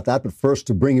talk about that. But first,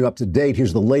 to bring you up to date,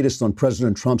 here's the latest on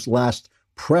President Trump's last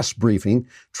press briefing.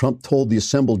 Trump told the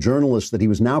assembled journalists that he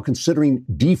was now considering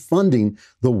defunding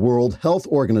the World Health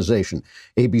Organization.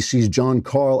 ABC's John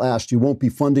Karl asked, "You won't be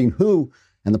funding who?"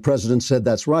 And the president said,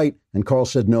 "That's right." And Karl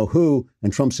said, "No, who?"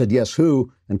 And Trump said, "Yes,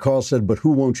 who?" And Karl said, "But who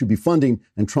won't you be funding?"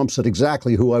 And Trump said,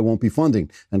 "Exactly who I won't be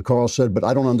funding." And Karl said, "But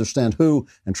I don't understand who."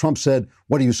 And Trump said,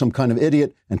 "What are you, some kind of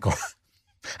idiot?" And Karl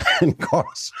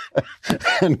said,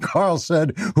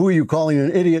 "Who are you calling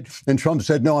an idiot?" And Trump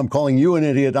said, "No, I'm calling you an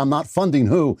idiot. I'm not funding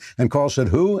who." And Karl said,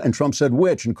 "Who?" And Trump said,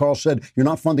 "Which?" And Karl said, "You're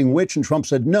not funding which?" And Trump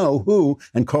said, "No, who?"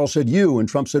 And Karl said, "You." And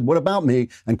Trump said, "What about me?"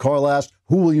 And Karl asked,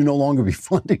 "Who will you no longer be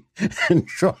funding?" And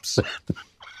Trump said,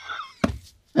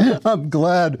 "I'm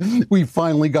glad we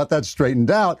finally got that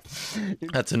straightened out."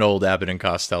 That's an old Abbott and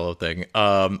Costello thing.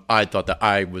 I thought that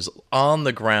I was on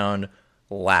the ground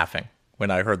laughing when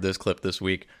I heard this clip this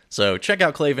week. So check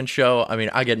out Klavan's show. I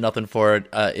mean, I get nothing for it.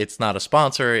 It's not a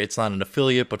sponsor. It's not an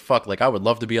affiliate, but fuck, I would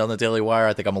love to be on the Daily Wire.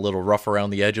 I think I'm a little rough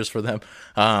around the edges for them.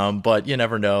 But you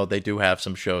never know. They do have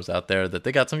some shows out there that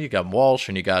they got some. You got Walsh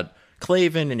and you got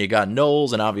Klavan and you got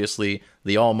Knowles and obviously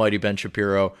the almighty Ben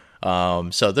Shapiro.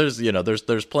 So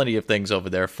there's plenty of things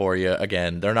over there for you.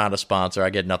 Again, they're not a sponsor.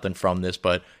 I get nothing from this,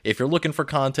 but if you're looking for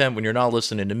content when you're not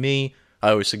listening to me, I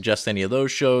always suggest any of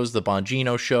those shows. The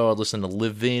Bongino Show, I listen to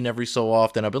Live In every so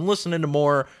often. I've been listening to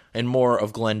more and more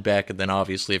of Glenn Beck, and then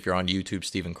obviously if you're on YouTube,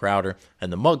 Steven Crowder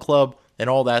and the Mug Club and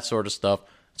all that sort of stuff.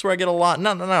 That's where I get a lot,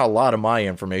 not a lot of my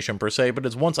information per se, but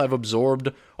it's once I've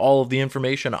absorbed all of the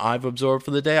information I've absorbed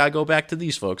for the day, I go back to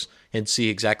these folks and see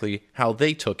exactly how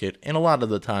they took it. And a lot of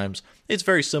the times, it's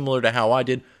very similar to how I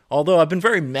did. Although I've been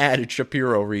very mad at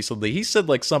Shapiro recently. He said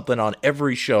something on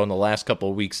every show in the last couple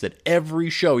of weeks that every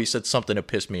show he said something that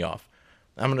pissed me off.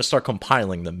 I'm going to start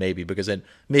compiling them maybe because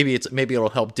maybe it'll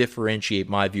help differentiate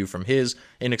my view from his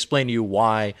and explain to you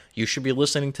why you should be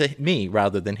listening to me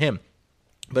rather than him.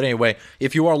 But anyway,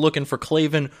 if you are looking for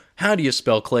Klavan, how do you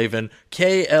spell Klavan?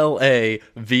 Klavan.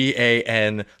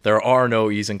 There are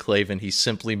no E's in Klavan. He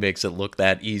simply makes it look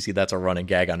that easy. That's a running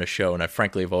gag on the show, and I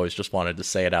frankly have always just wanted to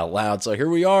say it out loud. So here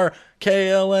we are,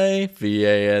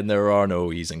 Klavan. There are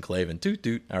no E's in Klavan. Toot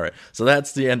toot. All right, so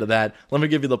that's the end of that. Let me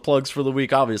give you the plugs for the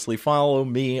week. Obviously, follow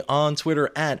me on Twitter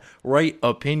at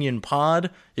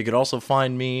RightOpinionPod. You could also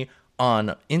find me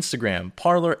on Instagram,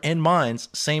 Parler, and Minds,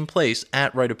 same place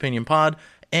at RightOpinionPod.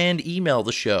 And email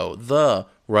the show,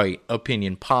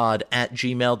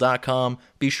 therightopinionpod@gmail.com.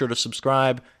 Be sure to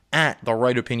subscribe at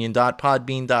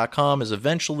therightopinion.podbean.com, as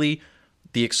eventually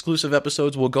the exclusive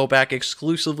episodes will go back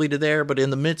exclusively to there. But in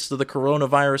the midst of the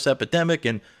coronavirus epidemic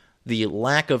and the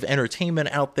lack of entertainment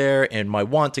out there and my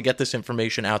want to get this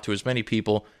information out to as many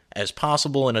people as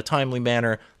possible in a timely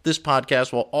manner, this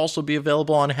podcast will also be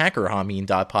available on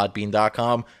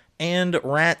hackerhameen.podbean.com and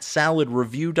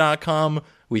ratsaladreview.com.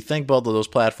 We thank both of those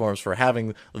platforms for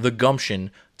having the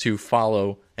gumption to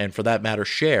follow and, for that matter,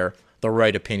 share The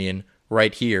Right Opinion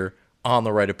right here on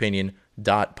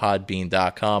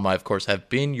therightopinion.podbean.com. I, of course, have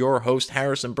been your host,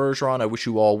 Harrison Bergeron. I wish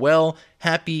you all well.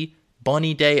 Happy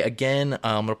Bunny Day again.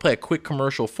 I'm going to play a quick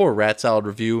commercial for Rat Salad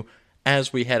Review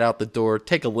as we head out the door.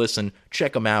 Take a listen.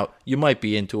 Check them out. You might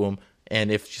be into them.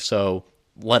 And if so,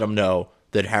 let them know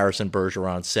that Harrison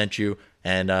Bergeron sent you.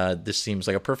 And this seems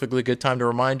like a perfectly good time to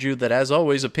remind you that, as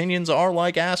always, opinions are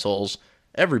like assholes,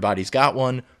 Everybody's got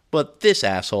one, but this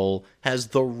asshole has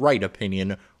the right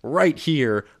opinion right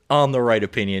here on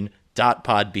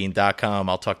therightopinion.podbean.com.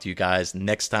 I'll talk to you guys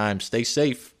next time. Stay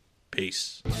safe.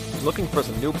 Peace. Looking for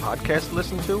some new podcasts to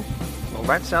listen to? Well,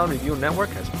 Rat Salad Review Network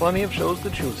has plenty of shows to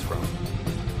choose from.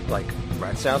 Like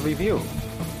Rat Salad Review,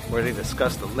 where they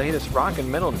discuss the latest rock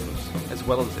and metal news, as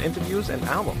well as interviews and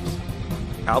albums.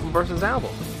 Album vs.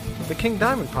 Album, the King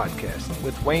Diamond Podcast,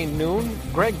 with Wayne Noon,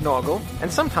 Greg Norgal,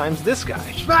 and sometimes this guy.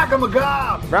 Smack 'em a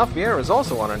gob! Ralph Vieira is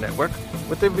also on our network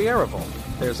with the Vieira Vault.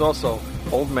 There's also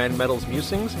Old Man Metal's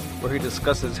Musings, where he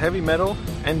discusses heavy metal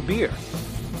and beer.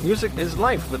 Music is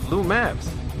Life with Lou Mavs.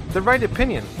 The Right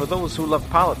Opinion for those who love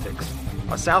politics.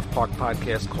 A South Park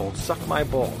podcast called Suck My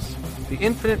Balls. The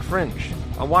Infinite Fringe,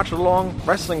 a watch-along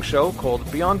wrestling show called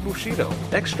Beyond Bushido.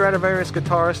 Ex-Stradivarius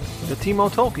guitarist, the Timo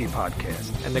Tolkki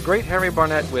podcast. And the great Harry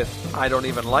Barnett with I Don't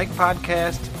Even Like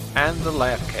Podcast and the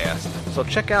Laughcast. So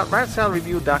check out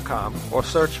ratsaladreview.com or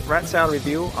search Rat Salad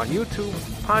Review on YouTube,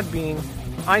 Podbean,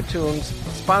 iTunes,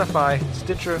 Spotify,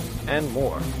 Stitcher, and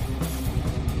more.